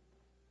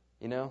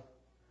 you know,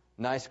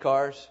 nice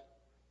cars.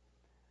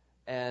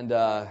 And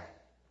let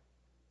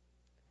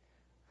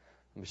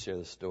me share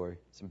this story.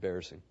 It's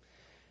embarrassing.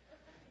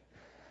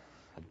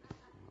 I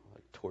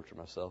torture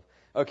myself.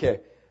 Okay.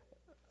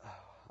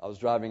 I was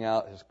driving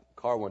out his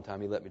car one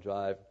time. He let me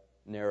drive.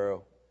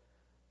 Narrow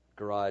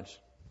garage.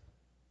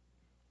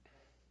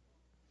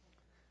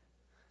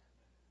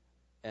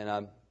 And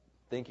I'm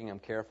thinking I'm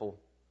careful,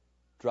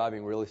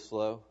 driving really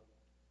slow.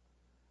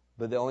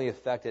 But the only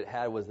effect it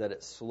had was that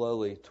it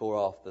slowly tore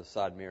off the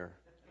side mirror.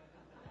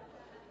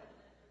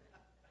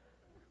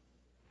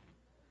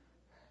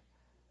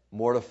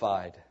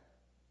 Mortified.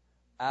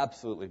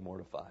 Absolutely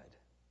mortified.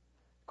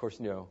 Of course,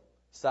 you know,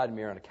 side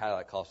mirror on a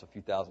Cadillac costs a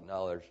few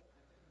 $1,000s.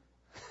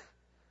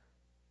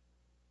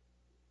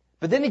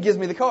 But then he gives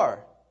me the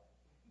car.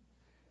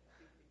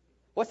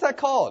 What's that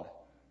called?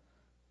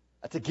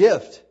 That's a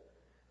gift.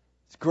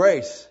 It's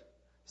grace.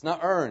 It's not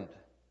earned.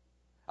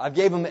 I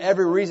gave him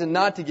every reason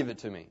not to give it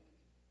to me.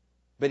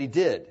 But he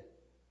did.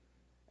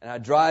 And I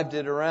drived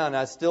it around.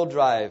 I still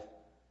drive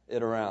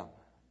it around.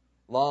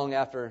 Long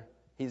after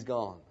He's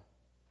gone.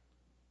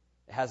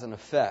 It has an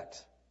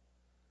effect.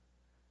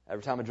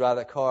 Every time I drive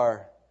that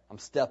car, I'm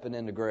stepping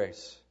into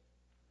grace.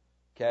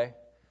 Okay?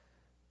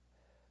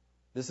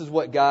 This is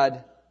what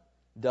God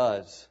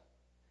does.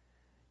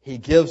 He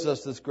gives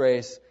us this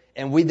grace,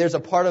 and there's a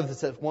part of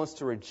us that wants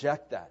to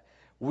reject that.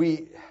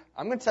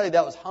 I'm going to tell you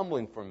that was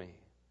humbling for me.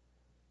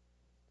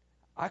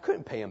 I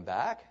couldn't pay Him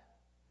back.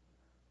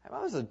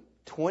 I was a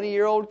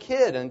 20-year-old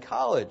kid in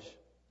college.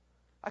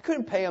 I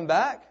couldn't pay Him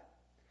back.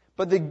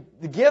 But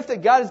the gift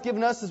that God has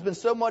given us has been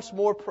so much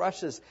more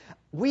precious.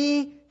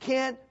 We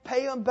can't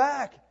pay Him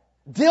back.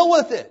 Deal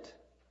with it.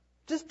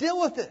 Just deal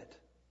with it.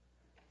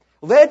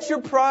 Let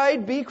your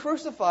pride be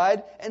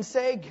crucified and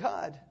say,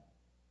 God,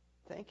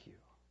 thank you.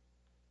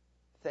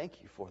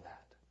 Thank you for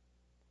that.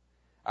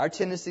 Our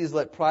tendency is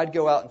let pride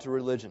go out into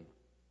religion.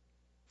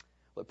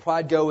 Let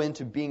pride go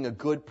into being a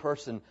good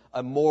person,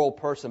 a moral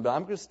person. But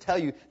I'm going to tell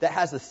you that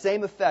has the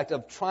same effect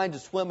of trying to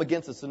swim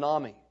against a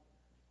tsunami.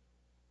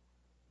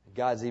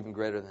 God's even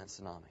greater than a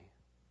tsunami.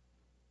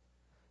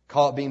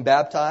 Call it being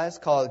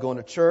baptized, call it going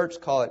to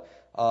church, call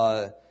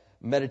it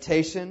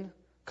meditation,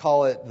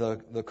 call it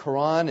the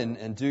Quran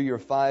and do your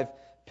 5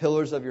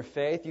 pillars of your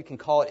faith. You can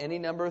call it any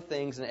number of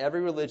things, and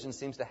every religion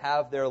seems to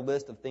have their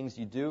list of things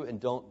you do and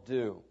don't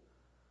do.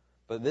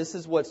 But this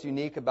is what's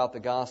unique about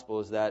the gospel,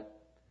 is that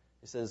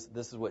it says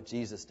this is what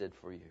Jesus did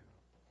for you.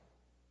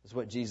 This is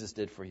what Jesus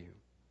did for you.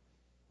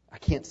 I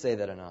can't say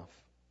that enough.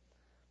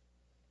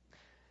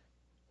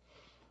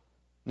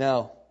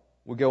 Now,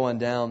 we'll go on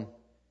down.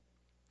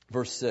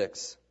 Verse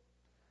 6.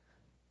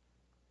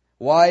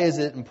 Why is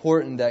it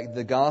important that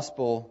the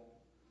gospel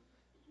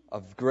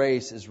of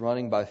grace is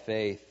running by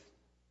faith?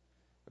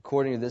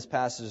 According to this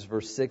passage,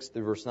 verse 6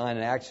 through verse 9,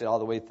 and actually all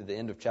the way through the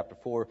end of chapter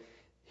 4,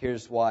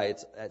 here's why.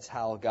 It's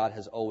how God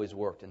has always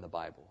worked in the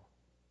Bible.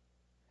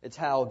 It's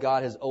how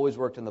God has always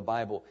worked in the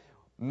Bible.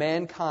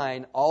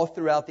 Mankind, all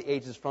throughout the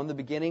ages, from the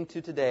beginning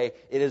to today,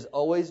 it has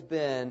always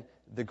been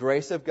the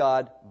grace of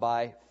God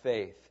by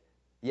faith.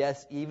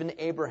 Yes, even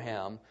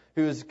Abraham,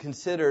 who is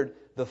considered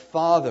the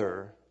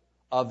father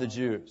of the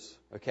Jews.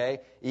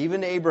 Okay?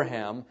 Even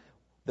Abraham,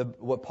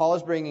 what Paul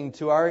is bringing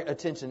to our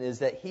attention is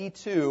that he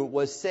too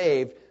was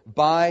saved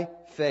by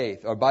faith,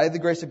 or by the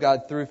grace of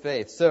God through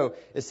faith. So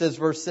it says,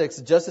 verse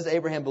 6, just as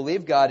Abraham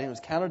believed God, and it was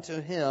counted to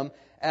him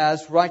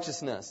as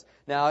righteousness.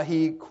 Now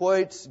he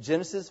quotes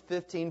Genesis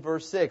 15,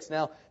 verse 6.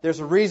 Now there's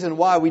a reason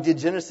why we did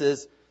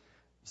Genesis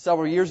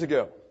several years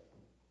ago.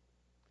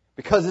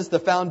 Because it's the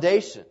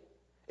foundation.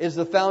 Is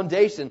the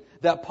foundation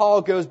that Paul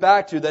goes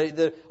back to, that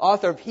the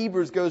author of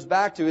Hebrews goes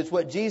back to. It's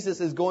what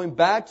Jesus is going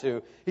back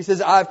to. He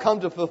says, I've come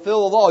to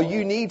fulfill the law.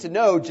 You need to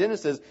know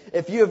Genesis.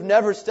 If you have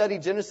never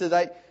studied Genesis,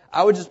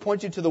 I would just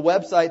point you to the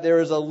website. There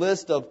is a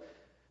list of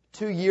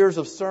 2 years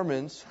of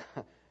sermons,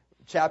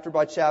 chapter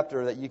by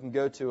chapter, that you can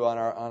go to on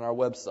our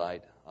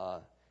website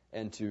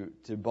and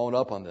to bone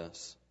up on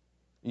this.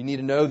 You need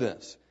to know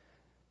this.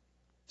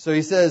 So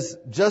he says,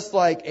 just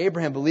like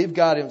Abraham believed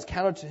God, it was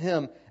counted to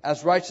him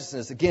as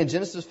righteousness. Again,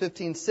 Genesis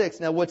 15:6.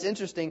 Now what's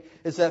interesting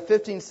is that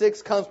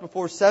 15:6 comes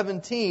before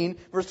 17,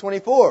 verse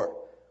 24.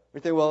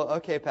 We think, well,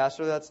 okay,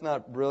 Pastor, that's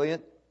not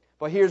brilliant.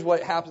 But here's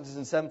what happens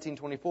in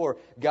 17:24.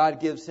 God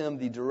gives him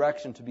the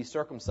direction to be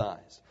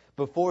circumcised.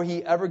 Before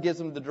he ever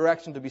gives him the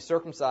direction to be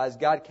circumcised,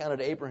 God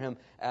counted Abraham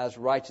as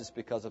righteous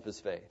because of his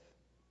faith.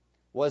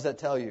 What does that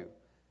tell you?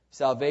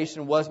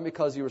 Salvation wasn't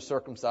because you were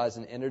circumcised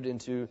and entered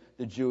into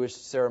the Jewish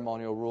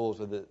ceremonial rules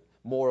or the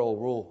moral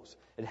rules.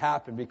 It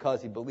happened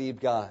because he believed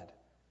God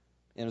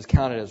and was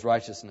counted as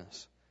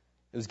righteousness.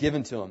 It was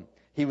given to him.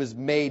 He was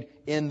made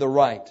in the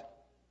right.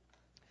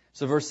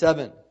 So verse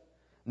 7,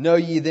 know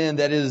ye then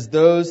that it is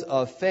those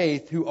of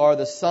faith who are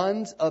the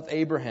sons of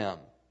Abraham.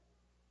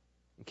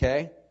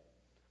 Okay?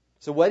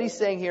 So what he's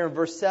saying here in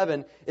verse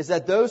 7 is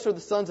that those who are the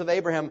sons of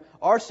Abraham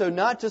are so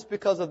not just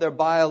because of their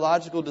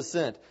biological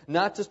descent,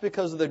 not just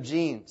because of their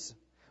genes,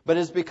 but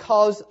it's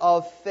because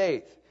of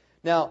faith.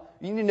 Now,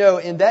 you need to know,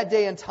 in that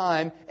day and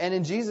time, and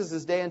in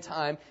Jesus' day and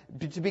time,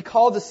 to be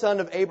called the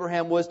son of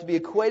Abraham was to be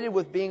equated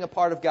with being a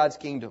part of God's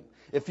kingdom.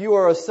 If you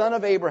are a son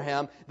of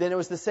Abraham, then it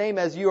was the same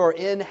as you are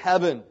in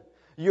heaven.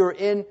 You're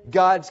in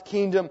God's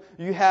kingdom.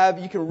 You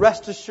can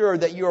rest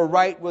assured that you are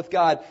right with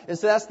God. And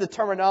so that's the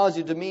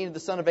terminology to mean the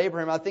son of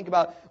Abraham. I think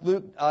about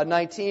Luke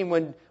 19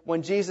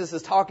 when Jesus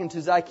is talking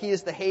to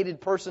Zacchaeus, the hated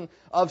person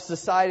of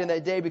society in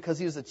that day because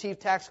he was a chief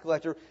tax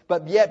collector.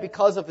 But yet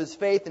because of his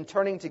faith and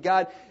turning to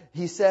God,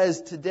 he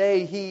says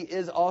today he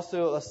is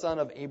also a son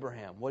of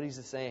Abraham. What is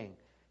he saying?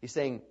 He's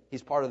saying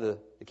he's part of the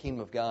kingdom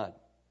of God.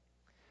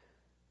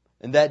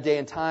 In that day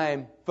and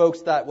time,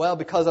 folks thought, well,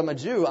 because I'm a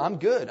Jew, I'm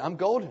good. I'm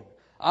golden.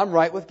 I'm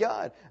right with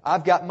God.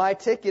 I've got my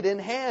ticket in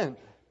hand.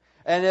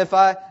 And if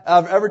I've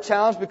ever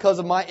challenged because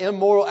of my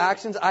immoral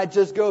actions, I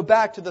just go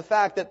back to the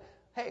fact that,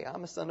 hey,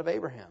 I'm a son of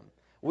Abraham.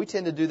 We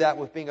tend to do that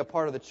with being a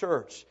part of the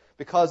church.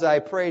 Because I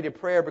prayed a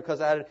prayer, because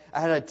I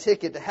had a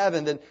ticket to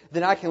heaven,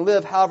 then I can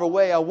live however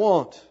way I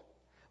want.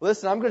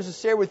 Listen, I'm going to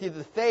just share with you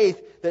the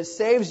faith that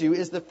saves you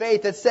is the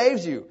faith that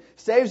saves you.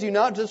 Saves you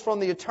not just from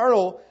the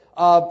eternal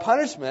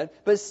punishment,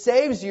 but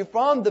saves you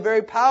from the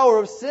very power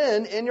of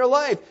sin in your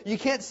life. You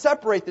can't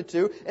separate the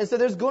two, and so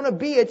there's going to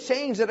be a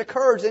change that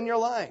occurs in your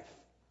life.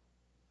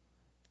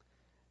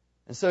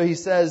 And so he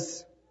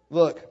says,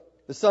 look,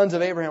 the sons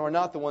of Abraham are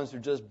not the ones who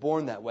are just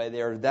born that way.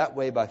 They are that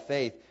way by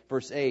faith.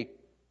 Verse 8,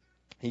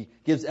 he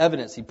gives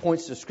evidence. He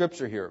points to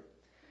Scripture here.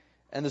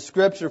 And the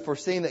Scripture,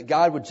 foreseeing that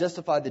God would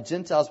justify the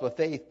Gentiles by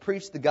faith,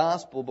 preached the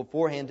gospel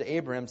beforehand to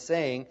Abraham,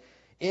 saying,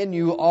 in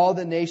you all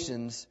the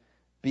nations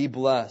be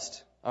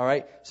blessed. All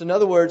right? So in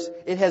other words,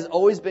 it has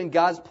always been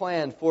God's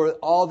plan for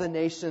all the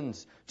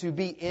nations to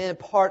be in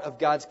part of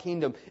God's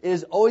kingdom. It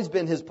has always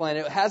been His plan.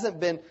 It hasn't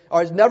been,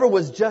 or it never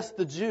was just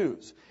the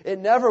Jews. It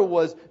never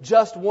was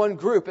just one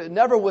group. It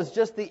never was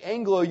just the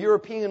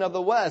Anglo-European of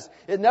the West.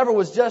 It never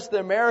was just the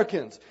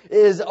Americans.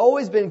 It has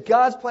always been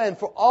God's plan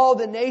for all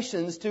the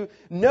nations to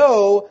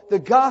know the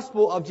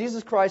gospel of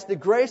Jesus Christ, the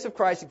grace of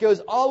Christ. It goes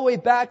all the way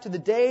back to the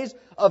days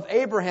of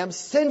Abraham,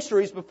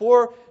 centuries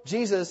before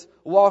Jesus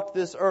walked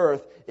this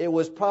earth. It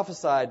was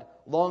prophesied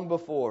long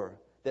before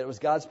that it was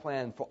God's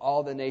plan for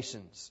all the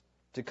nations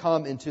to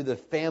come into the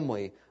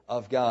family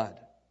of God.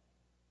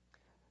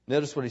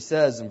 Notice what he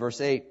says in verse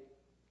 8,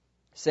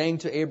 saying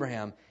to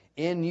Abraham,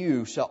 in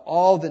you shall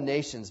all the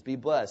nations be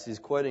blessed. He's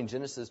quoting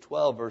Genesis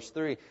 12, verse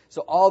 3.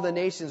 So all the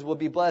nations will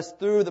be blessed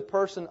through the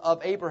person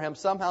of Abraham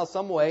somehow,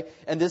 some way.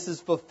 And this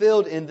is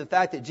fulfilled in the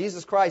fact that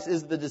Jesus Christ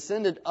is the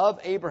descendant of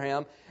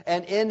Abraham.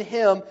 And in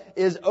Him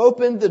is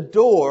opened the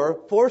door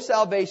for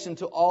salvation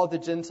to all the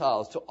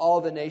Gentiles, to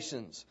all the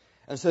nations.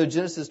 And so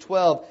Genesis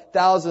 12,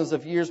 thousands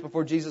of years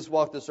before Jesus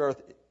walked this earth,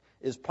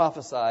 is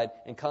prophesied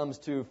and comes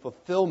to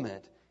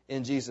fulfillment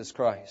in Jesus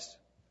Christ.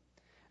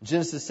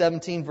 Genesis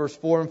 17, verse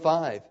 4 and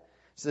 5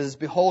 says,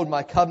 behold,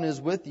 my covenant is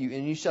with you,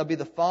 and you shall be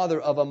the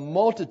father of a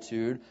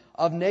multitude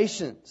of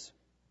nations.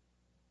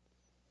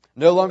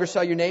 No longer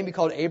shall your name be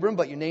called Abram,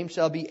 but your name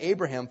shall be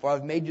Abraham, for I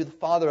have made you the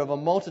father of a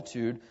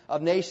multitude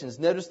of nations.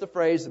 Notice the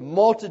phrase,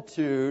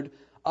 multitude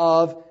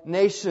of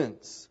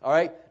nations. All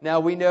right. Now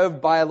we know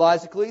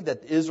biologically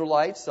that the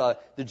Israelites,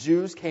 the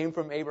Jews, came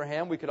from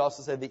Abraham. We could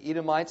also say the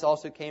Edomites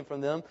also came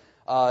from them.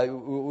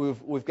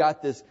 We've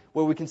got this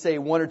where we can say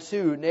one or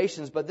two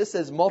nations, but this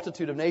says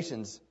multitude of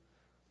nations.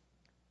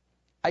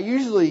 I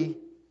usually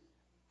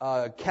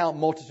count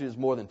multitude as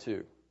more than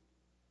two,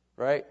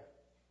 right?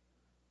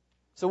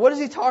 So what is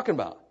he talking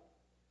about?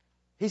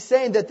 He's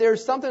saying that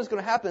there's something that's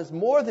going to happen that's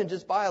more than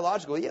just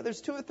biological. Yeah, there's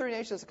 2 or 3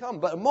 nations to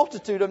come, but a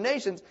multitude of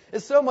nations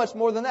is so much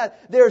more than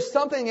that. There's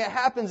something that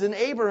happens in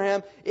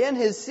Abraham, in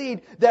his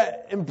seed,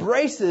 that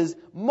embraces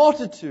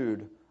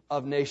multitude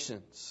of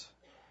nations.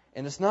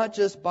 And it's not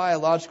just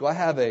biological. I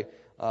have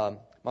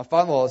my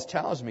father-in-law has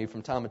challenged me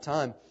from time to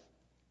time.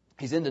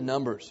 He's into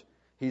numbers.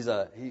 He's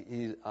got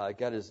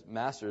his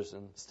master's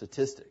in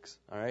statistics.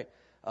 All right,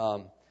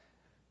 so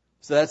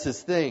that's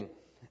his thing.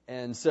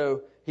 And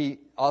so he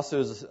also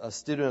is a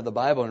student of the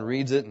Bible and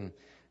reads it and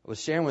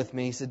was sharing with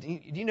me. He said, do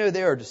you know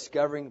they are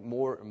discovering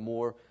more and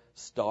more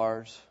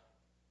stars?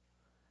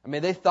 I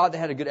mean, they thought they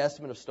had a good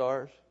estimate of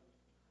stars.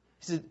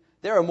 He said,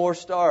 there are more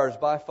stars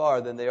by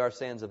far than there are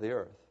sands of the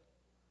earth.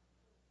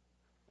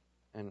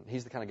 And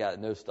he's the kind of guy that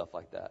knows stuff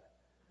like that.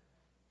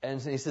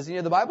 And he says,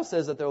 the Bible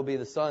says that there will be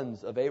the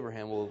sons of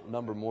Abraham will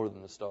number more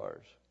than the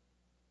stars.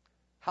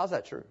 How's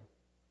that true?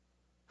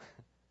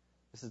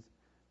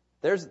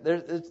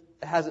 It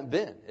hasn't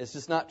been. It's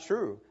just not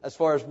true as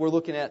far as we're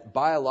looking at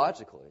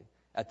biologically.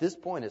 At this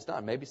point, it's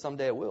not. Maybe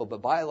someday it will.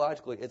 But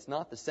biologically, it's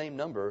not the same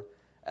number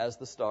as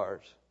the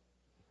stars.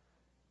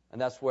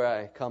 And that's where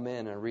I come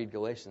in and read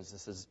Galatians. It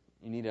says,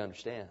 you need to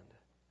understand.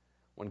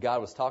 When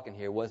God was talking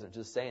here, it wasn't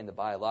just saying the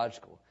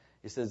biological.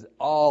 He says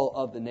all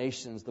of the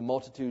nations, the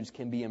multitudes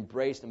can be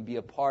embraced and be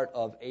a part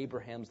of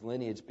Abraham's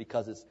lineage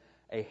because it's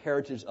a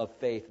heritage of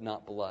faith,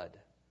 not blood.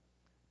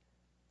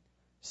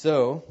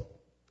 So,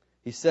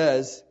 he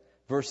says,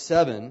 verse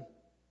 7,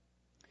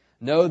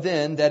 know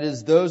then that it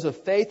is those of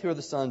faith who are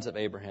the sons of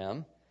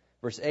Abraham.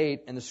 Verse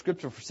 8, and the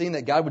Scripture, foreseeing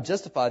that God would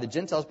justify the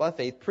Gentiles by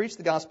faith, preached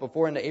the gospel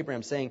beforehand to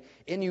Abraham, saying,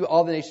 in you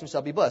all the nations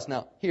shall be blessed.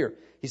 Now, here,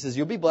 he says,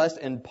 you'll be blessed,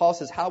 and Paul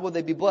says, how will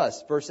they be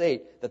blessed? Verse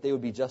 8, that they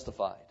would be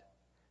justified.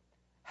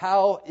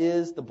 How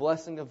is the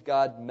blessing of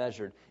God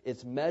measured?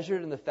 It's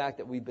measured in the fact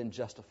that we've been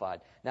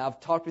justified. Now, I've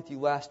talked with you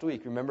last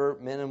week. Remember,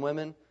 men and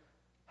women,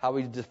 how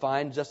we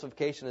define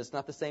justification? It's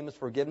not the same as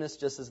forgiveness,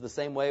 just as the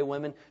same way,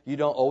 women, you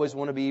don't always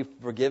want to be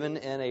forgiven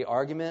in an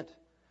argument,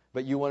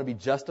 but you want to be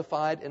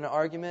justified in an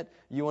argument.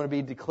 You want to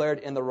be declared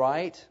in the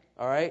right,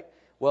 all right?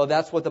 Well,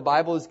 that's what the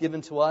Bible has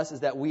given to us,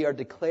 is that we are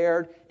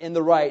declared in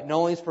the right. Not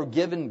only is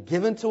forgiven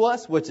given to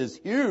us, which is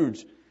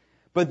huge,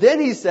 but then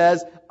he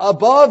says,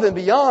 above and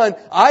beyond,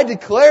 I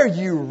declare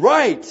you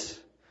right.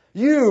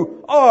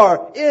 You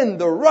are in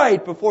the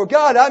right before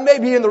God. I may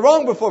be in the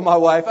wrong before my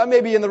wife. I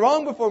may be in the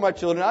wrong before my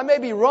children. I may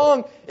be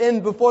wrong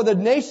before the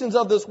nations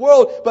of this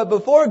world. But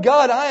before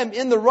God, I am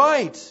in the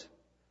right.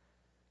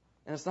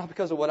 And it's not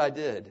because of what I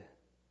did.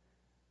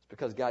 It's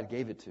because God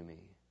gave it to me.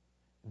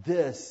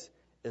 This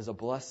is a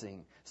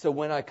blessing. So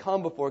when I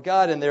come before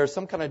God and there's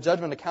some kind of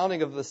judgment,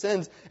 accounting of the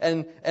sins,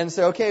 and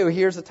say, okay, well,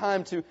 here's the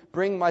time to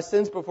bring my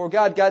sins before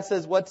God. God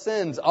says, what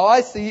sins? All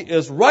I see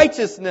is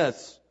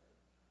righteousness.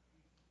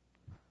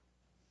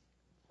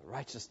 The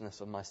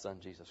righteousness of my Son,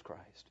 Jesus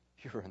Christ.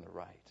 You're in the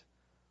right.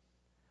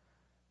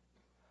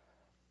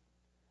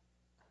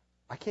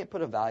 I can't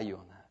put a value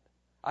on that.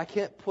 I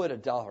can't put a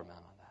dollar amount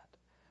on that.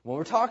 When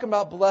we're talking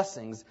about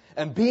blessings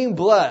and being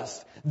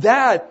blessed,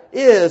 that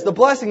is the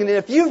blessing. And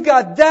if you've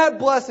got that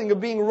blessing of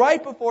being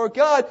right before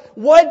God,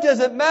 what does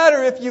it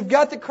matter if you've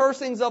got the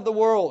cursings of the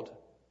world?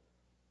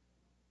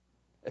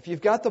 If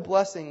you've got the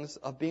blessings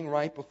of being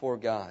right before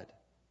God,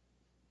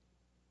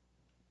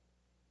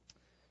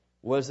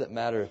 what does it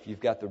matter if you've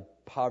got the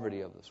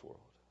poverty of this world?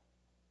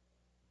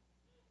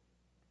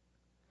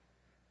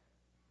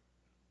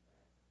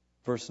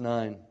 Verse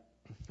 9.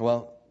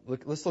 Well,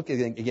 let's look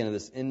again at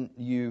this. In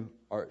you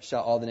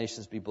shall all the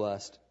nations be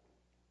blessed.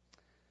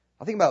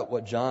 I think about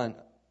what John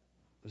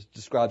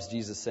describes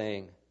Jesus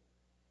saying.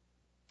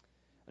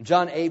 In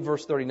John 8,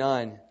 verse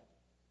 39,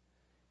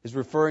 he's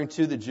referring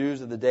to the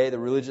Jews of the day, the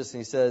religious, and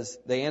he says,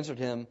 they answered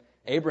him,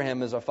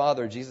 Abraham is our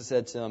father. Jesus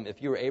said to him,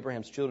 if you were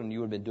Abraham's children, you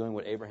would have been doing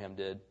what Abraham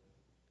did.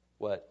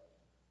 What?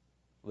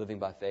 Living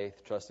by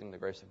faith, trusting the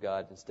grace of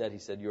God. Instead, he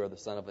said, you are the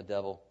son of a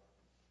devil.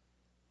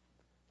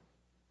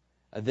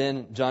 And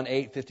then John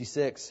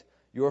 8:56,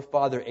 your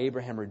father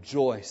Abraham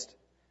rejoiced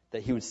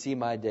that he would see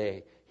my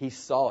day. He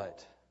saw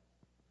it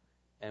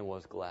and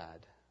was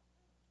glad.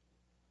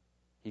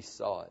 He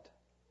saw it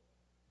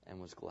and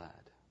was glad.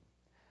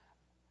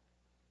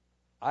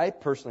 I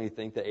personally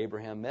think that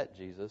Abraham met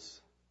Jesus.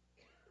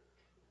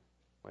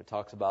 When it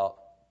talks about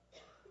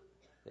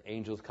the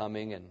angels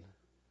coming and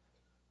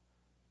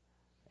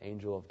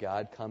angel of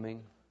God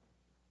coming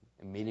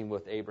and meeting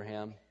with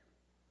Abraham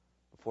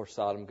before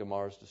Sodom and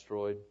Gomorrah is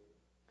destroyed.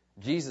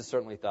 Jesus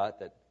certainly thought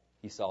that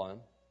he saw him.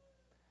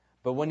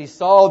 But when he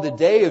saw the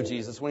day of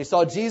Jesus, when he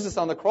saw Jesus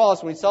on the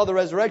cross, when he saw the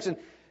resurrection,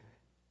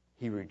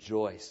 he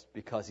rejoiced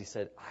because he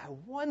said, I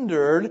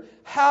wondered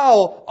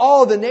how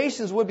all the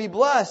nations would be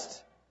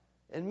blessed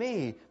in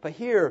me. But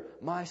here,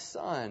 my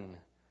son,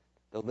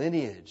 the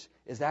lineage,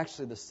 is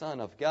actually the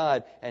Son of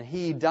God. And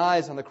he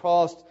dies on the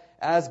cross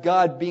as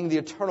God being the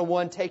eternal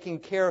one, taking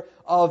care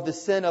of the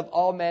sin of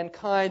all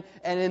mankind.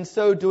 And in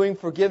so doing,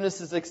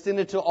 forgiveness is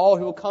extended to all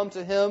who will come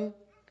to him.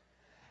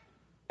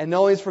 And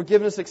knowing his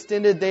forgiveness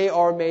extended, they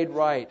are made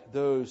right,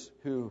 those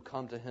who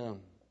come to him.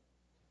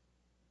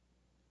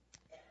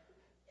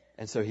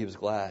 And so he was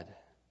glad.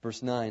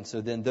 Verse 9,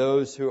 so then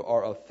those who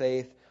are of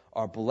faith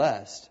are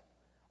blessed,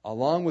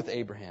 along with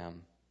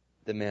Abraham,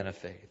 the man of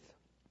faith.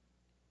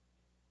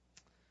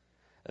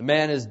 A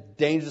man is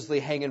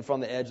dangerously hanging from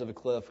the edge of a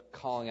cliff,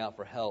 calling out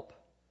for help.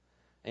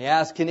 And he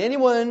asks, can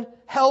anyone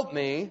help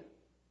me?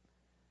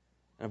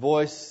 And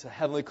a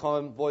heavenly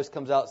voice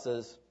comes out and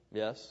says,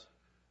 yes.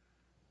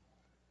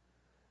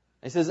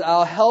 He says,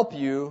 I'll help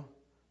you,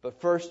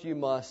 but first you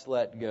must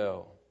let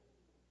go.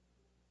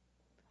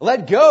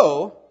 Let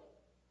go?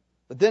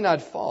 But then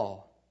I'd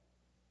fall.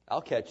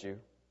 I'll catch you,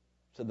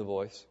 said the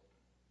voice.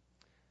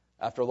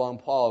 After a long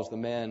pause, the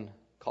man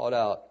called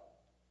out,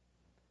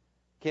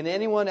 can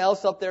anyone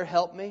else up there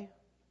help me?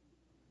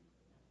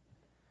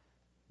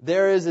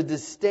 There is a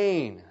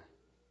disdain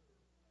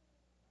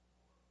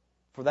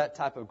for that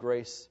type of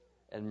grace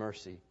and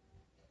mercy.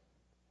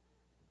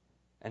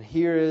 And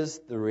here is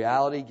the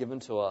reality given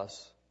to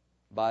us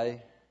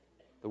by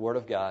the Word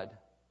of God.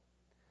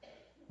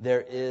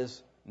 There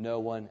is no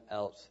one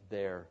else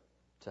there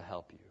to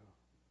help you.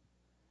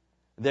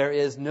 There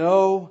is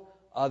no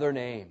other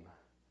name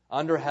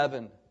under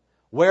heaven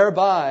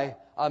whereby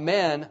a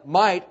man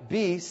might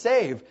be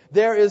saved.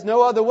 There is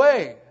no other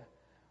way.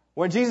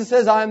 When Jesus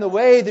says, I am the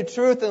way, the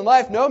truth, and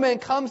life, no man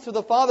comes to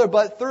the Father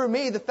but through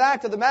me. The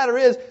fact of the matter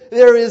is,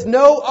 there is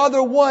no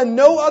other one,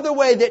 no other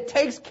way that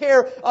takes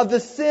care of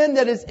the sin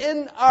that is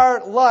in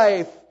our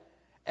life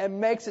and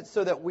makes it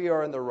so that we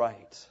are in the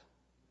right.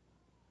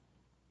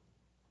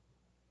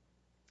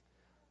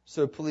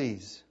 So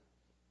please,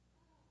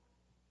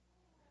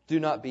 do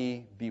not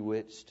be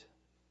bewitched.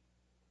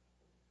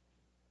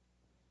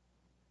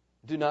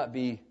 Do not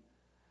be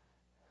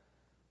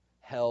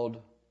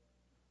held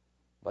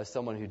by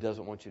someone who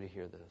doesn't want you to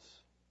hear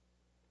this.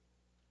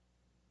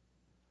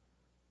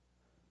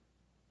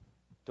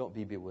 Don't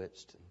be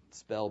bewitched and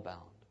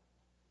spellbound.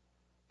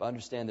 But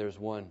understand there is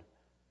one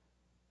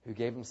who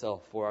gave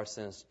himself for our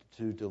sins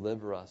to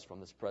deliver us from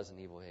this present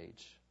evil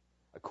age,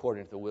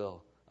 according to the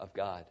will of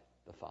God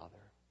the Father.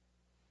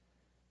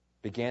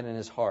 Began in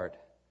his heart.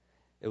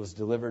 It was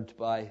delivered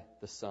by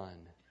the Son,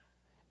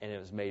 and it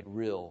was made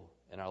real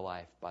in our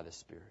life by the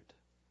Spirit.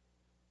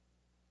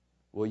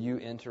 Will you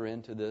enter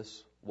into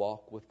this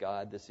walk with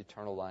God, this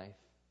eternal life?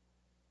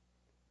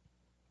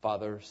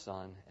 Father,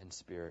 Son, and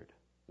Spirit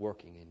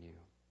working in you.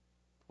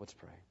 Let's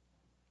pray.